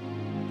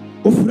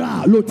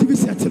 Ofra, low TV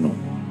Sentinel.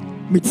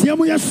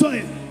 Mitiamo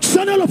Yasoy,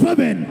 Channel of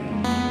Heaven.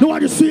 No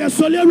one to see a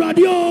solar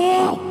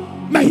radio.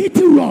 My hit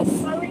rough.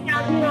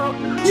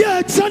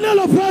 Yeah, Channel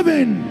of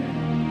Heaven.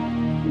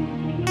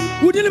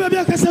 Would you never be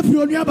a cassette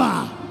on your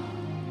bar?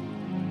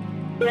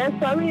 Yes,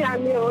 sorry,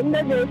 I'm on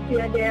the day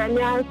here. They are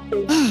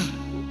nasty.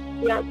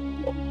 Yes.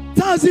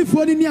 Tazi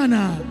for the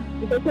Niana.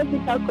 Because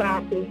it's a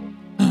crappy.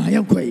 I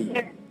am quay.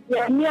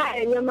 Yeah,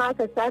 and your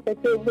master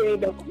started to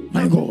do.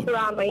 My God.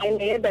 Drama and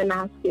the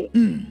nasty.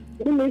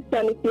 You miss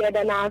here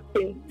the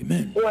nasty.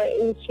 Amen. Well,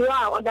 in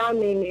sure, or down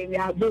maybe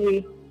I'll do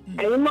it.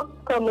 And you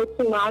must come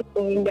to my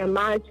in the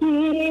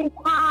marching.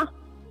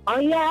 Oh,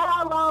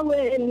 yeah,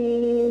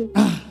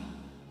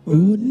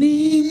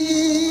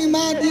 Uni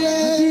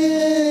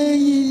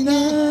Madina.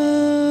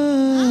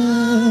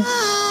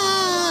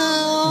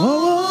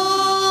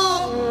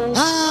 Oh,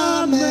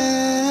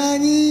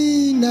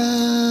 Amenina.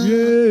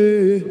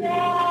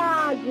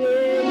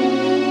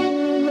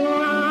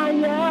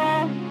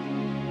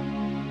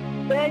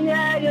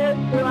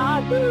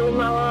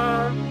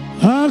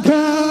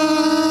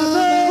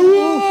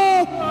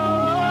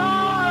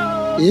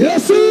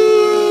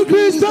 Jesus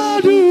Christ,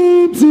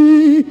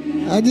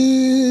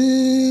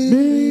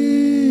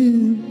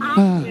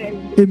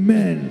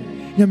 Amen.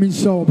 Yamin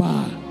Shawba,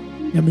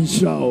 Yamin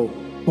Shaw,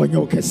 on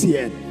your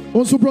Cassian.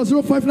 Also,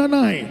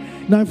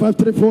 0599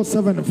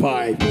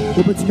 953475.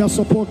 Opening your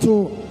support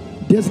to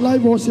this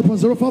live worship on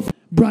 05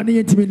 Brandy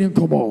and Timmy and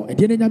Como. And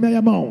then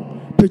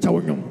Yamayamau, Peter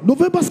William.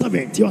 November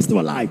 7th, you are still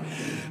alive.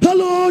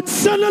 Hello,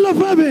 Channel of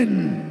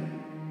Heaven.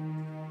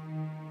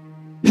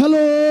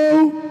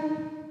 Hello.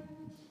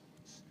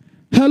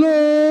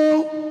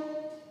 Hello.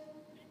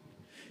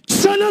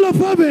 Channel of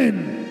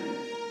Heaven.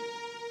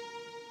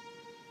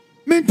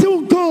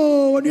 Mentu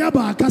go on your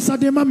back,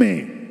 Casade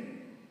Mame.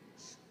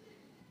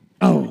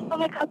 Oh.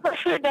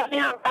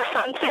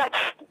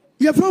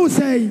 Your phone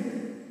say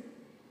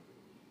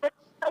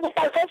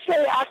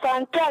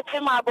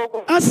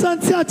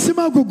Asante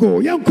Chimagogo,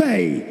 young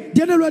quay,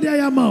 General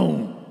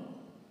Diamond.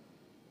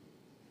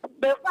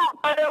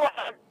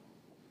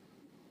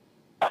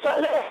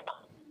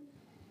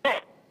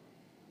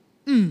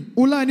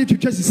 Ula, I need to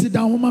just sit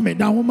down, mommy,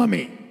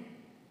 mommy.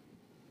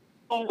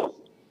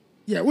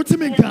 Yeah, what's the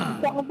main car?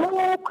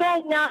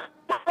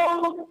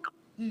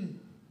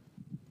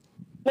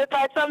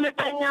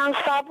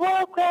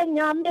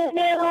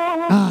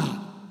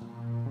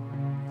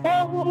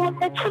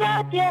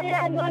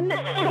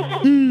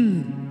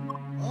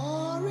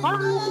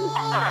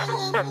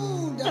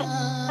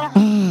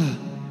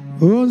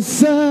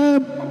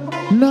 Onsem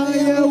na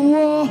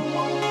yewo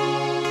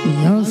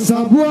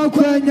yansabwa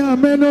kwenya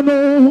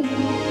menono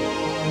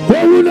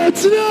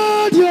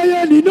owuletina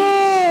die ni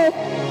no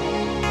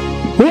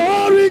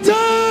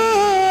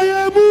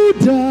orijaya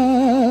muda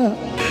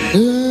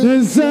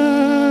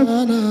nsem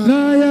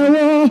na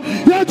yewo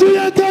yatu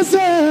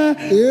yakase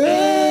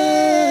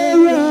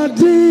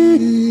eradi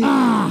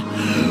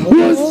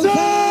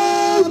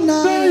onsem na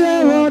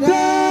yewo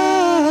da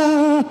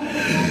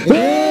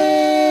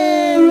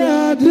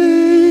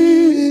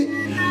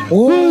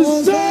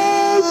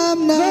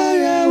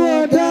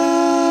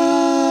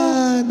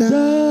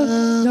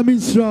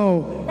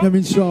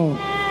Yamin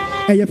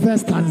your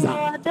first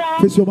stanza.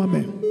 Face your mama.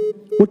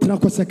 What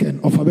track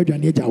second of a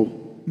bedroom near Jow?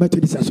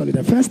 Methodist is solid.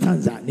 The first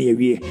stanza near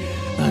we.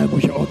 I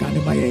wish you organ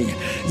in my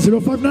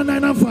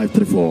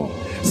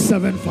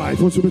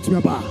 0599953475. Also, to me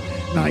about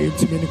now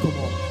into many come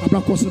on. I'm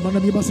not crossing my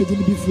name. Message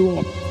in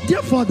before.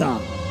 Dear Father,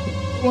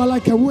 well,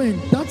 like a win.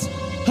 That's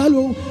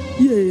hello.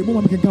 Yeah,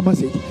 Mama can come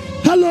message.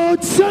 Hello,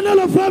 Channel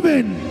of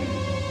Heaven.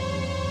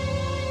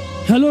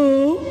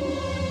 Hello.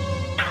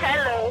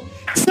 Hello.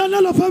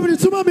 Channel of Heaven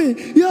to mommy.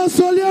 Yes,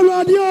 Solia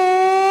Radio.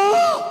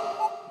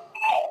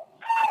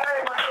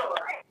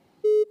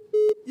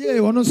 Yeah,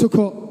 one also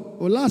call.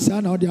 Oh, last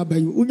time I did by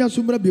you. Unya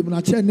Sumbra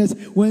Bimuna next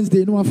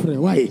Wednesday. No afraid.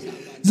 Why?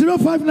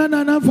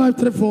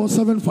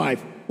 0599953475.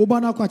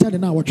 Ubana Quacha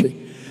now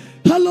watching.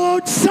 Hello,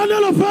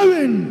 Channel of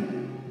Heaven.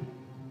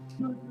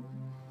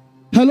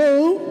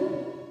 Hello.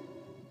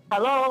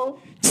 Hello.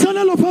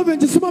 Channel of Heaven,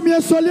 just some of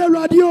your solar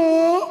radio.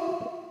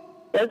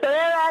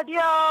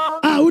 Radio.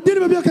 Ah, who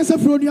didn't be a casa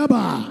from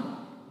Yaba?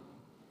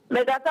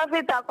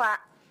 Megatafi Takwa.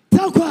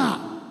 Takwa.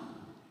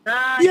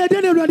 Yeah,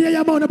 then radio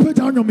Yamana put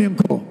on your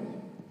minko.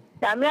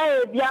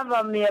 Tamia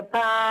Yama me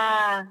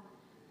pa.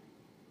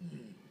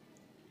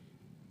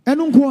 And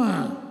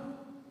Unqua.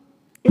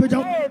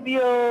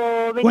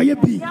 Why you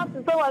be?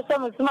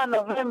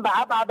 November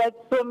about that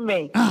from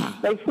me.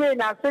 They say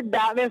I sit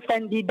down and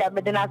send it,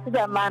 but then I sit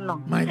a man.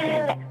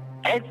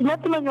 It's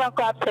not when you are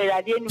caught.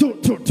 I didn't do.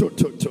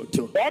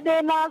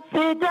 Medina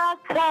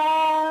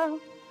Sidaka.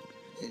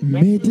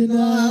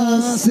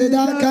 Medina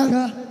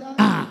Sidaka.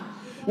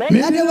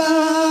 Medina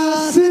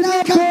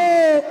Sidaka.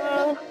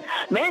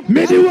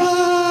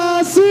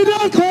 Medina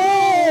Sidaka.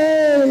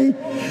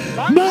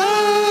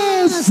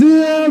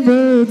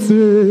 Masiamete.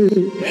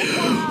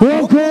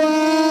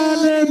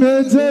 Okoane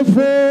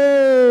metefo.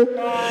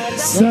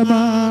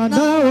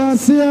 Samana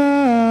wasia.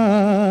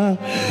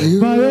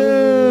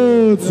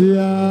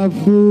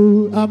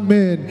 Mayotiafu.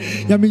 Amen.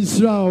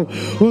 Yamisrao.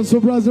 Also,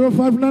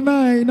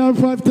 0599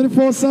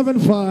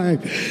 953475.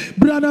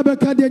 Brana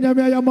Bekadi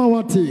Nyamia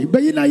Yamawati.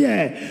 Bayina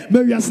ye.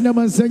 Maria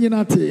Sinema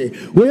Zenyanati.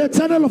 We are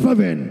Channel of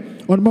Heaven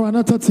on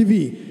Maranatha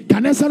TV.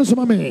 Kanesa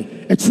Sumame.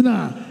 It's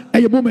now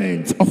a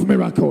moment of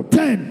miracle.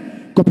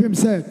 10. Kopim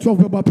said 12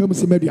 Babapem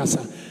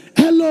Mediasa.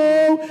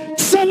 Hello,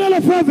 Channel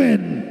of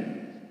Heaven.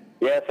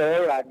 Yes,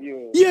 sir,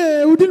 radio.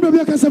 Yeah, we didn't be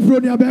a casa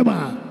from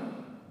Yabema.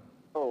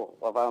 Oh,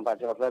 I'm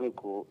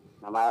cool.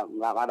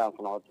 Madam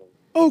from Auto.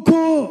 Oh,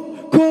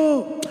 cool.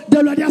 The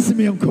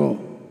Radiasimi uncle.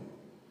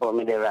 Oh,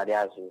 me the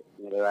radiasi,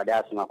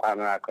 my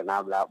Kwame can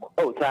now black.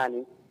 Oh,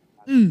 Tani.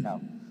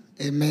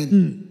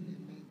 Amen.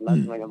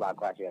 Not when about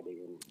Quatia.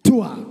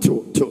 Two.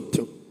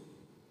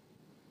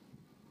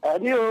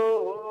 Adieu,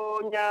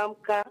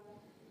 Yamka.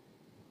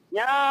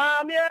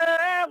 Yamia,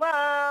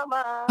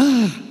 Mama.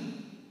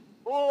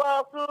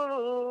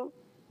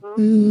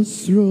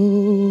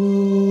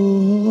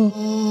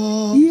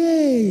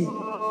 Yay.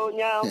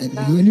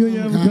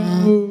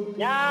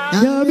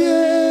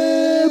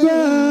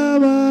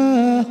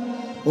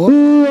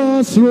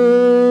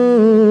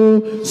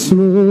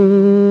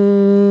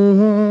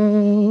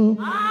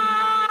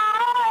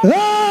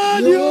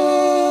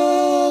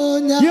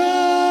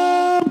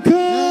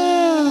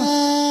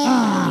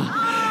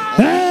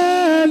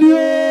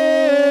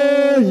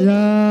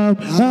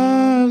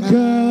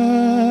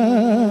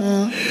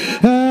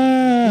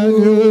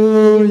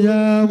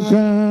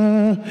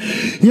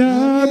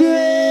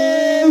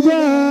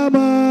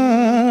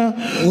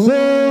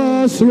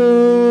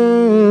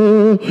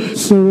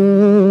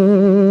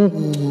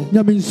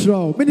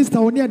 Minister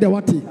Onia de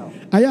Wati.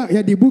 Aya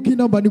ya the booking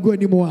number ni go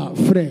anymore.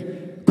 Fre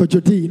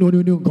Kojoti no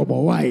come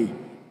why?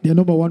 The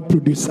number one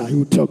producer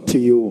who talk to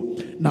you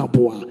now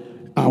boy.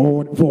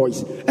 Our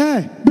voice.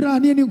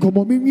 Brani ni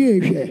come me me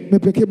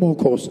peke more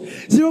course.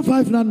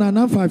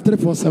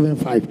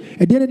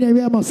 0599953475. And then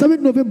we are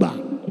 7 November.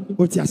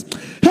 What yes?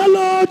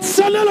 Hello,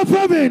 Channel of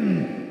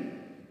Heaven.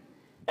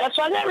 Yes,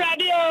 Solar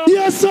Radio.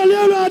 Yes,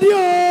 Solar Radio.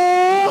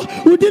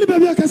 We didn't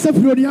be a casa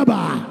from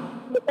Yaba.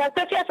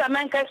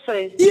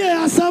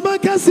 Yeah,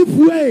 Samanka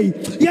Sifway.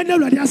 You know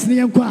what that's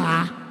name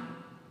qua.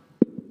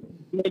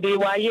 Maybe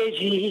why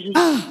ye?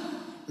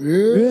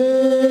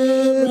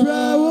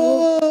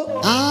 Bravo.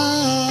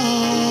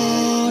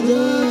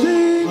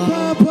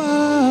 Papa.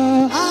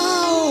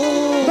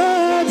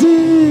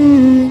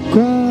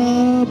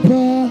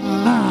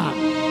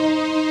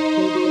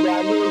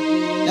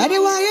 Yadi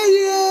why ye?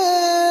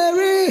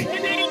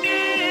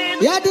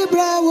 Yadi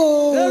bravo.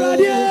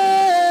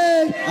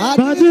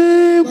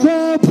 Magic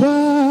Papa,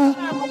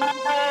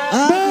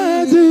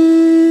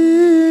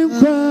 Magic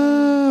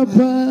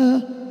Papa.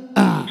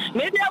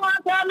 Maybe I want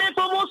to me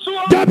for Musu.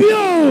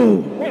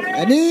 W.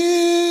 Me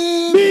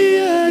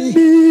and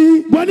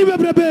me. What do you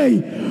say?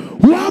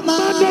 One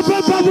man of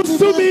Papa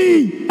Musumi.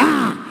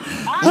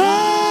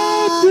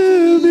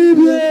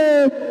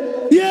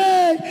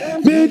 Yeah,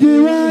 make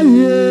it one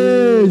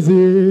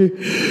easy.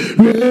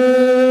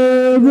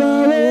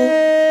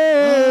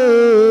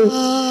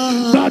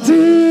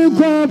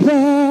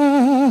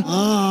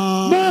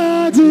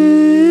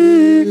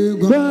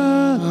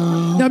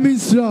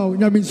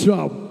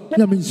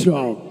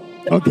 Nyaminsraw.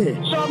 Okay.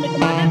 So me put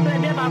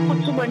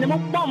to when you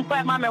bomb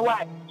my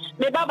wife.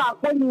 Me baba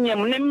pon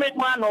nyem ne me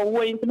man no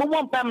wo nti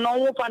bomb pam no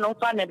wo fa no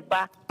fa ne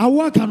ba.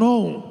 Awaka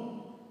no.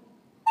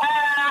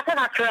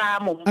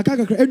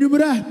 Akaka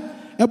enumera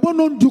ebo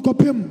no ndu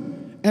kopem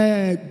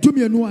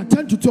dumienu a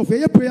 10 to 12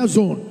 ye prayer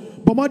zone.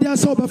 Bomode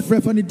asa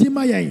obefre fa ne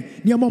dima yen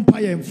ne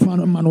mompa yen fa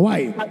no man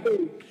why.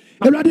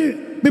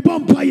 Ewade me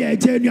bompa ye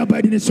je nua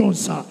ba di ne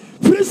sonsa.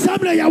 Free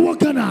samle ya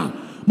woka na.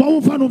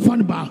 Mo fa no fa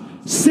ne ba.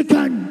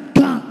 Second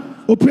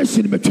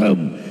operation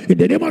between in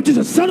the name of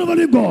Jesus, Son of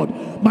the God,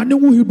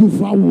 Manu Hebrew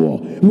for war,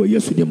 we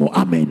yes to them.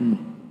 Amen.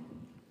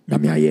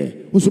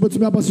 Namiaye, who's about to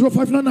be about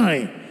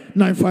 0599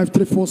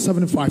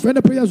 953475. And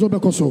the prayers over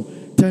Koso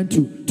 10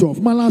 to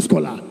 12. My last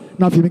caller.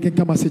 Now, if you can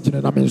come message,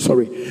 and I'm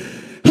sorry.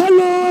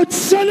 Hello,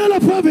 Channel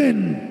of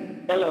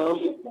Heaven. Hello.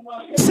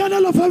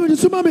 Channel of Heaven,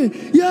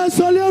 Sumami. Yes,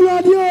 Olio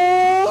Radio.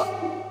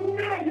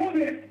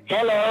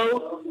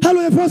 Hello.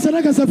 Hello, your first and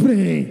I can say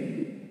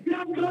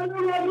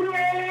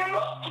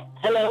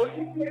Hello.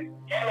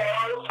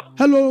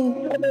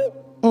 Hello.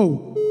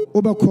 Oh,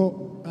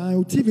 Obako.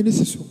 TV this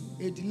is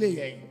a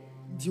delay.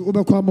 The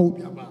Obako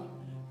Mobiaba.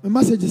 My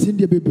message is in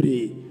the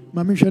baby.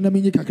 My mission, I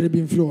mean, you can't be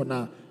in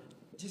Florida.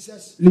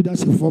 Jesus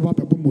leadership for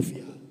Papa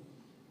Mufia.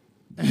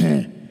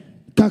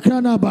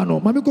 Kakrana Bano,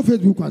 Mamiko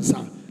Facebook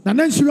answer. And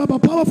then she have a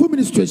powerful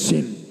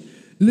ministration.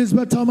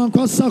 Elizabeth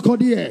Tamankwasa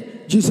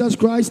Kodie. Jesus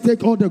Christ,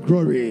 take all the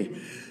glory.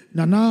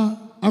 Nana,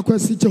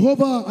 Akwesi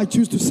Jehovah, I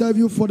choose to serve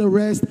you for the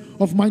rest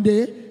of my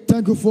day.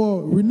 Thank you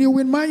for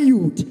renewing my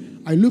youth.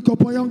 I look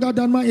upon younger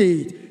than my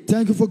age.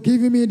 Thank you for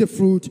giving me the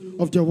fruit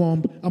of the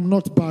womb. I'm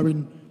not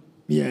barren.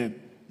 Yeah,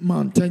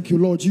 man, thank you,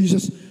 Lord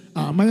Jesus.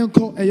 My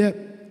uncle,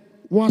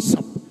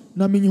 WhatsApp.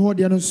 Na minyi ho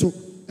de no so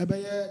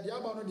ebeye de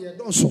aba no de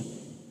do so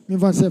me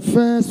fa say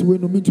first we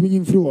no meet me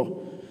in free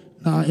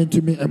na into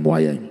me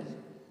emwaye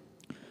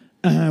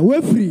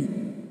we free.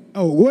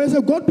 Oh, we say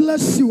God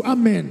bless you,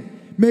 amen.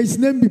 May his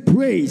name be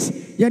praised.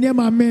 Yani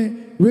mama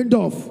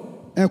Randolph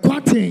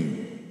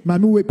Kwatin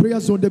mama we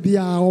prayers on the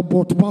bia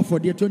about for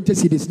the 20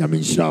 cities na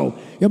me show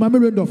ya mama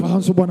Randolph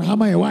hanso bona ha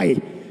my why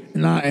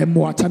na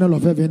emwa channel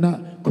of heaven na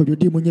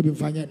kododi munye bi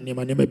mfanya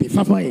nema bi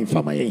fama ye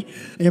fa bi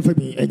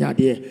enya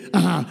de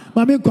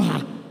mama ko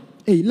ha.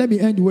 Hey, let me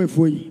end the way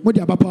for you. Mo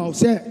dia papa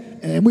say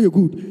mo you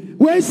good.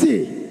 We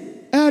say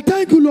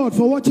thank you Lord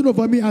for watching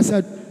over me as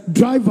a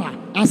driver,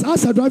 as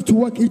I drive to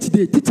work each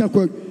day. Teacher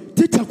kwa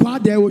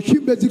there was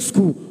basic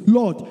school.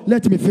 Lord,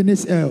 let me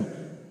finish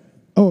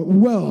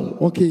well,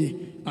 okay.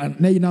 And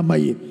na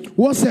my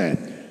what say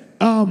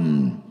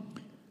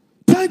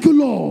thank you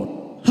Lord.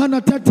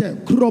 Hannah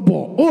Tete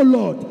Krobo. Oh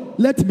Lord,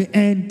 let me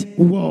end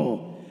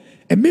well.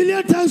 A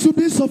million times will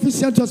be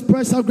sufficient to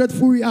express how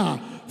grateful we are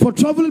for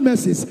traveling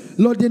mercies.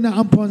 Lord, Dina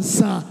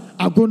Amponsa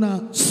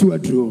Agona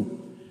Suadru.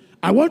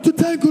 I want to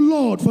thank you,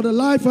 Lord, for the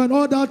life and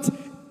all that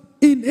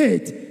in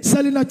it.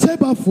 Selina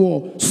Cheba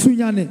for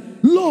Sunyane.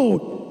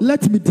 Lord,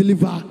 let me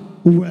deliver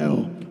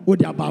well.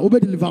 Ode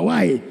deliver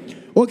why?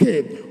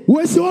 Okay,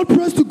 we say all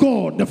praise to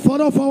God, the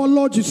Father of our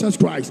Lord Jesus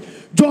Christ.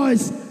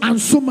 Joyce and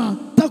Suma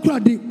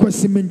Takradi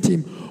Kwesimen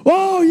team.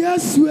 Oh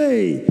yes,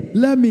 way.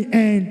 Let me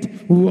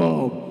end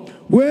well.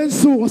 When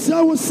so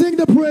I will sing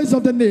the praise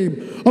of the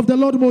name of the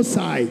Lord Most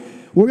High.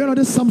 We're on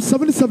this Psalm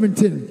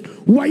 17.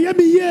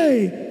 Wayemi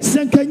ye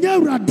senkenya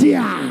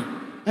radia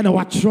and I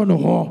watch on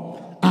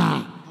ho.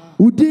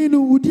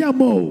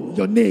 Udiamo,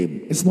 your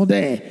name is not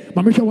there.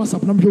 Mamisha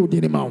WhatsApp number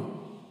Udinimo.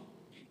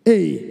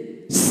 Hey.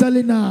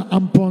 Selina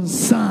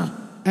Amponsa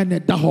and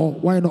Daho,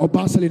 why not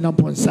Oba Selina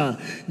Amponsa?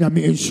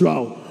 Nami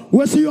Israel.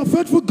 We say you are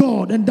faithful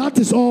God, and that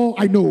is all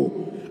I know.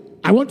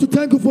 I want to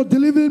thank you for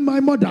delivering my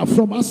mother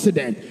from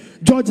accident.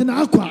 Georgina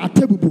Aqua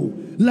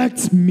Atebubu.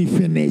 Let me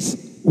finish.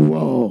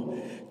 Wow.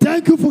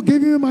 Thank you for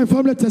giving me my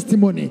family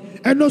testimony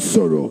and no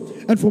sorrow,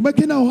 and for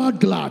making our heart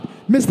glad.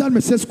 Mr. and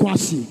Mrs.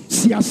 Kwasi,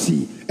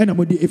 Siasi, and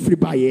Amodi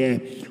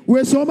Ifribaye.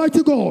 We say,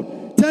 Almighty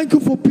God, thank you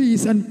for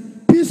peace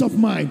and peace of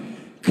mind.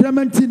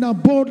 Clementina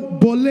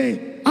Bole,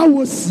 I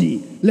will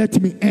see.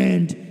 Let me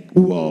end.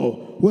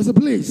 Whoa. What's the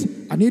place?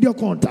 I need your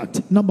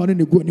contact. Number in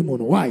the good anymore.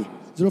 Why?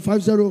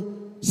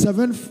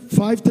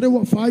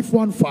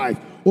 050-753-515.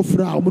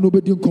 Ofra,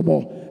 Omonobedi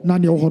Komo,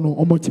 Nani Ohono,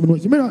 Omotimino.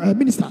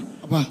 Minister,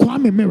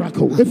 Kwame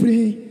Miracle.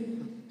 Every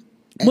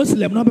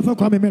Muslim number for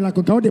Kwame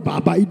Miracle. Kaude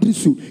Baba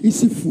Idrisu,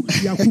 Isifu,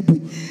 Yakubu.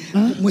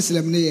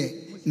 Muslim ne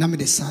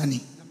Namide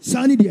Sani.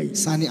 Sani dia.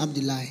 Sani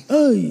Abdullahi.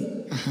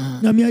 Hey.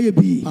 Namia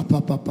yebi.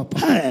 Papa.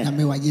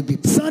 Namewa yebi.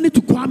 Sani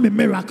to Kwame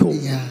Miracle.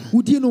 Yeah.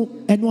 Would you know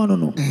anyone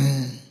no?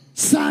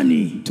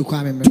 Sani to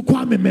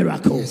Kwame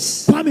Miracle.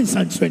 Yes. Kwame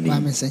Sanchweni.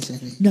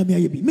 Namia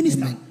yebi.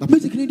 Minister.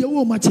 Music need the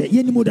whole match.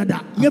 Yeni mo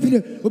dada.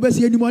 Yafine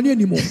obesi yeni mo ani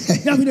yeni mo.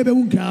 Yafine be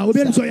unka.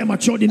 Obi so ya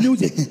mature the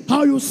music.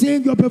 How you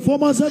sing, your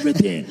performance,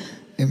 everything.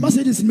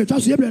 Messages me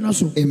trust you be na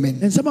so. Amen.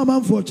 And some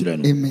man for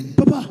children. Amen.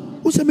 Papa,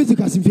 who say music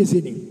as in face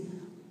any?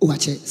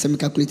 Watch it. Some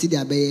calculated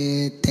there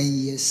be 10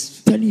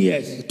 years. 10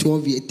 years.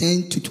 12 years.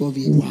 10 to 12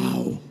 years.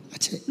 Wow.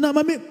 Now,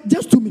 mammy,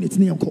 just 2 minutes.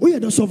 We are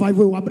the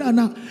survivor.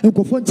 Wabrana and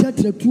Kofon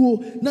Chatler too.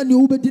 Nani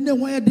Ubedine,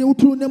 why they would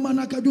throw them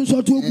Manaka Jones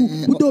or two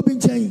who don't be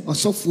chain. Or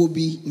soft will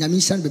be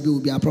Namisan baby will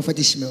be a prophet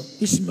Ishmael.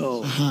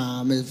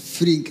 Aha, me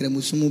free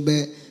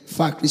Cremusumube,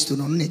 Far Christo,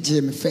 no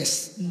Jim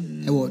first.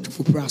 A word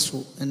for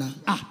Prasso and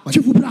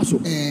Chifu Prasso.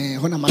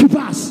 Honama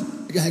Chipas.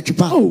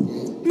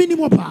 Oh,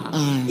 minimum pa.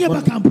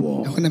 Yaba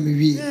campo. When I'm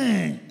we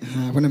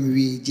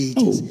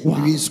JJ's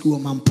we school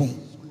mampon.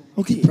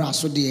 Okay,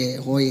 Prasso de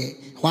Hoye.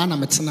 Juana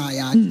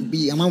Metana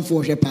be a man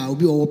for shepa, will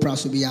be all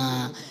Prasso be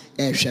a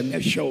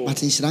show.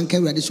 But in Sri Lanka,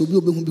 this will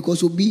be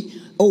because will be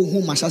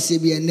whom I shall say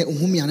be and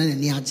whom you are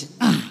near.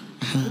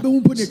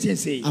 Don't put it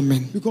say.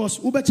 Amen. Because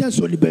Uberchance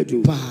only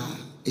bedroom.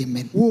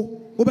 Amen.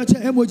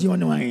 Ubercha emoji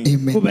on wine.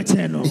 Amen.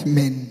 Uberchano.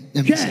 Amen.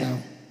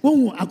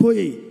 One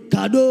Akoye.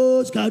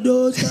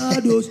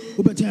 Kados.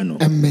 Ubeteno.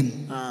 Amen.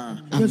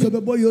 Yes,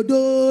 boy, you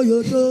do.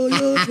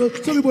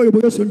 Some boy,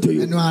 you son to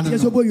you.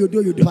 Yes, boy, you do.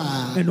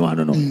 And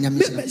no.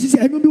 She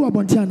said, I remember what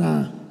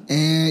Montana.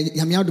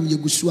 Yamiadum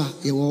Yugusua,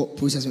 you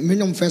process.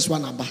 Minimum first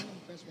one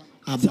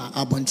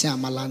Abontia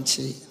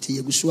Malanche,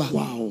 Yugusua.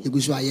 Wow.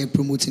 Yugusua, you're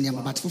promoting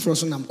Yama, but for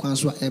Frozen, I'm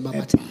Kwanswa Eba.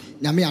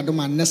 Yami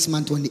Adoma next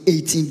month on the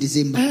 18th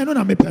December. I don't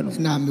know,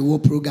 now my war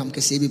program,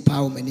 Kasebi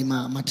Power,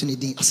 Manima,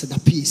 Maternity, I said a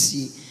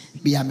PC.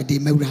 Be a de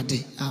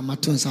Merade,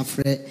 Matons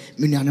Afre,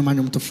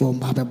 Munianamanum to form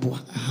Bababoa.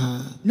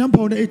 Number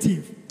on the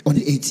 18th. On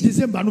the 18th.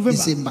 December,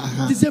 November.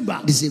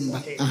 December.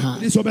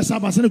 This will be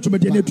Sabbath to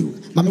Medina too.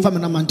 Mamma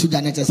Naman to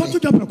Janet.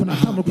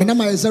 My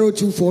number is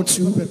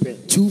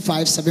 0242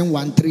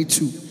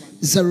 257132.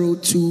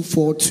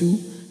 0242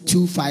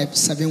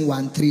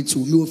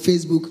 257132. Me on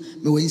Facebook,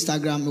 me on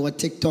Instagram, me on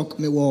TikTok,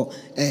 me on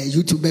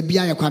YouTube. Baby,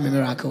 I Kwame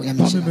Miracle.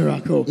 Kwame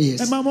Miracle.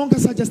 Yes. And my mom can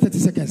suggest 30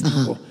 seconds.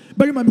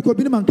 Very man because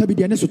Biniman can be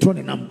the next to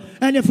them.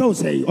 And if I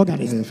say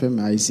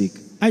organization.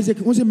 Isaac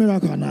was a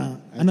miracle now.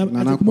 And a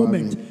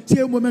moment. See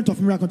a moment of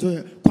miracle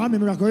to Kwame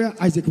Miracle.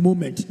 Isaac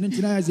moment.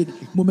 Isaac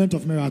moment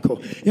of miracle.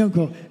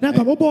 Yanko. Now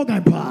come up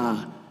organ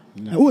pa.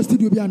 Who still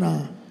be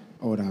now?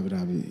 Oh,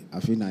 Rabi, I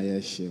feel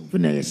I shame.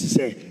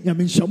 Say,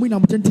 Yamin Shamin,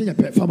 I'm tempting a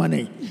pet for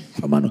money.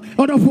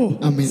 Order for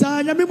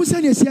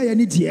Yamin is here,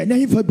 and it's here,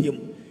 and for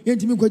him.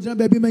 Yantimiko,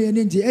 baby, my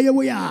energy,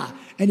 we are,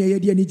 and a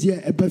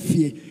year a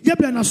buffet.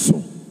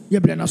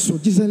 Yablanaso,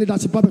 Jesus,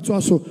 that's a puppet to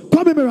us.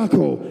 Kwame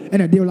Miracle,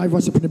 and a day live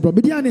worship in the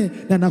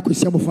Brobediane, and I could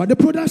see for the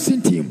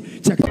production team.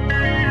 Check.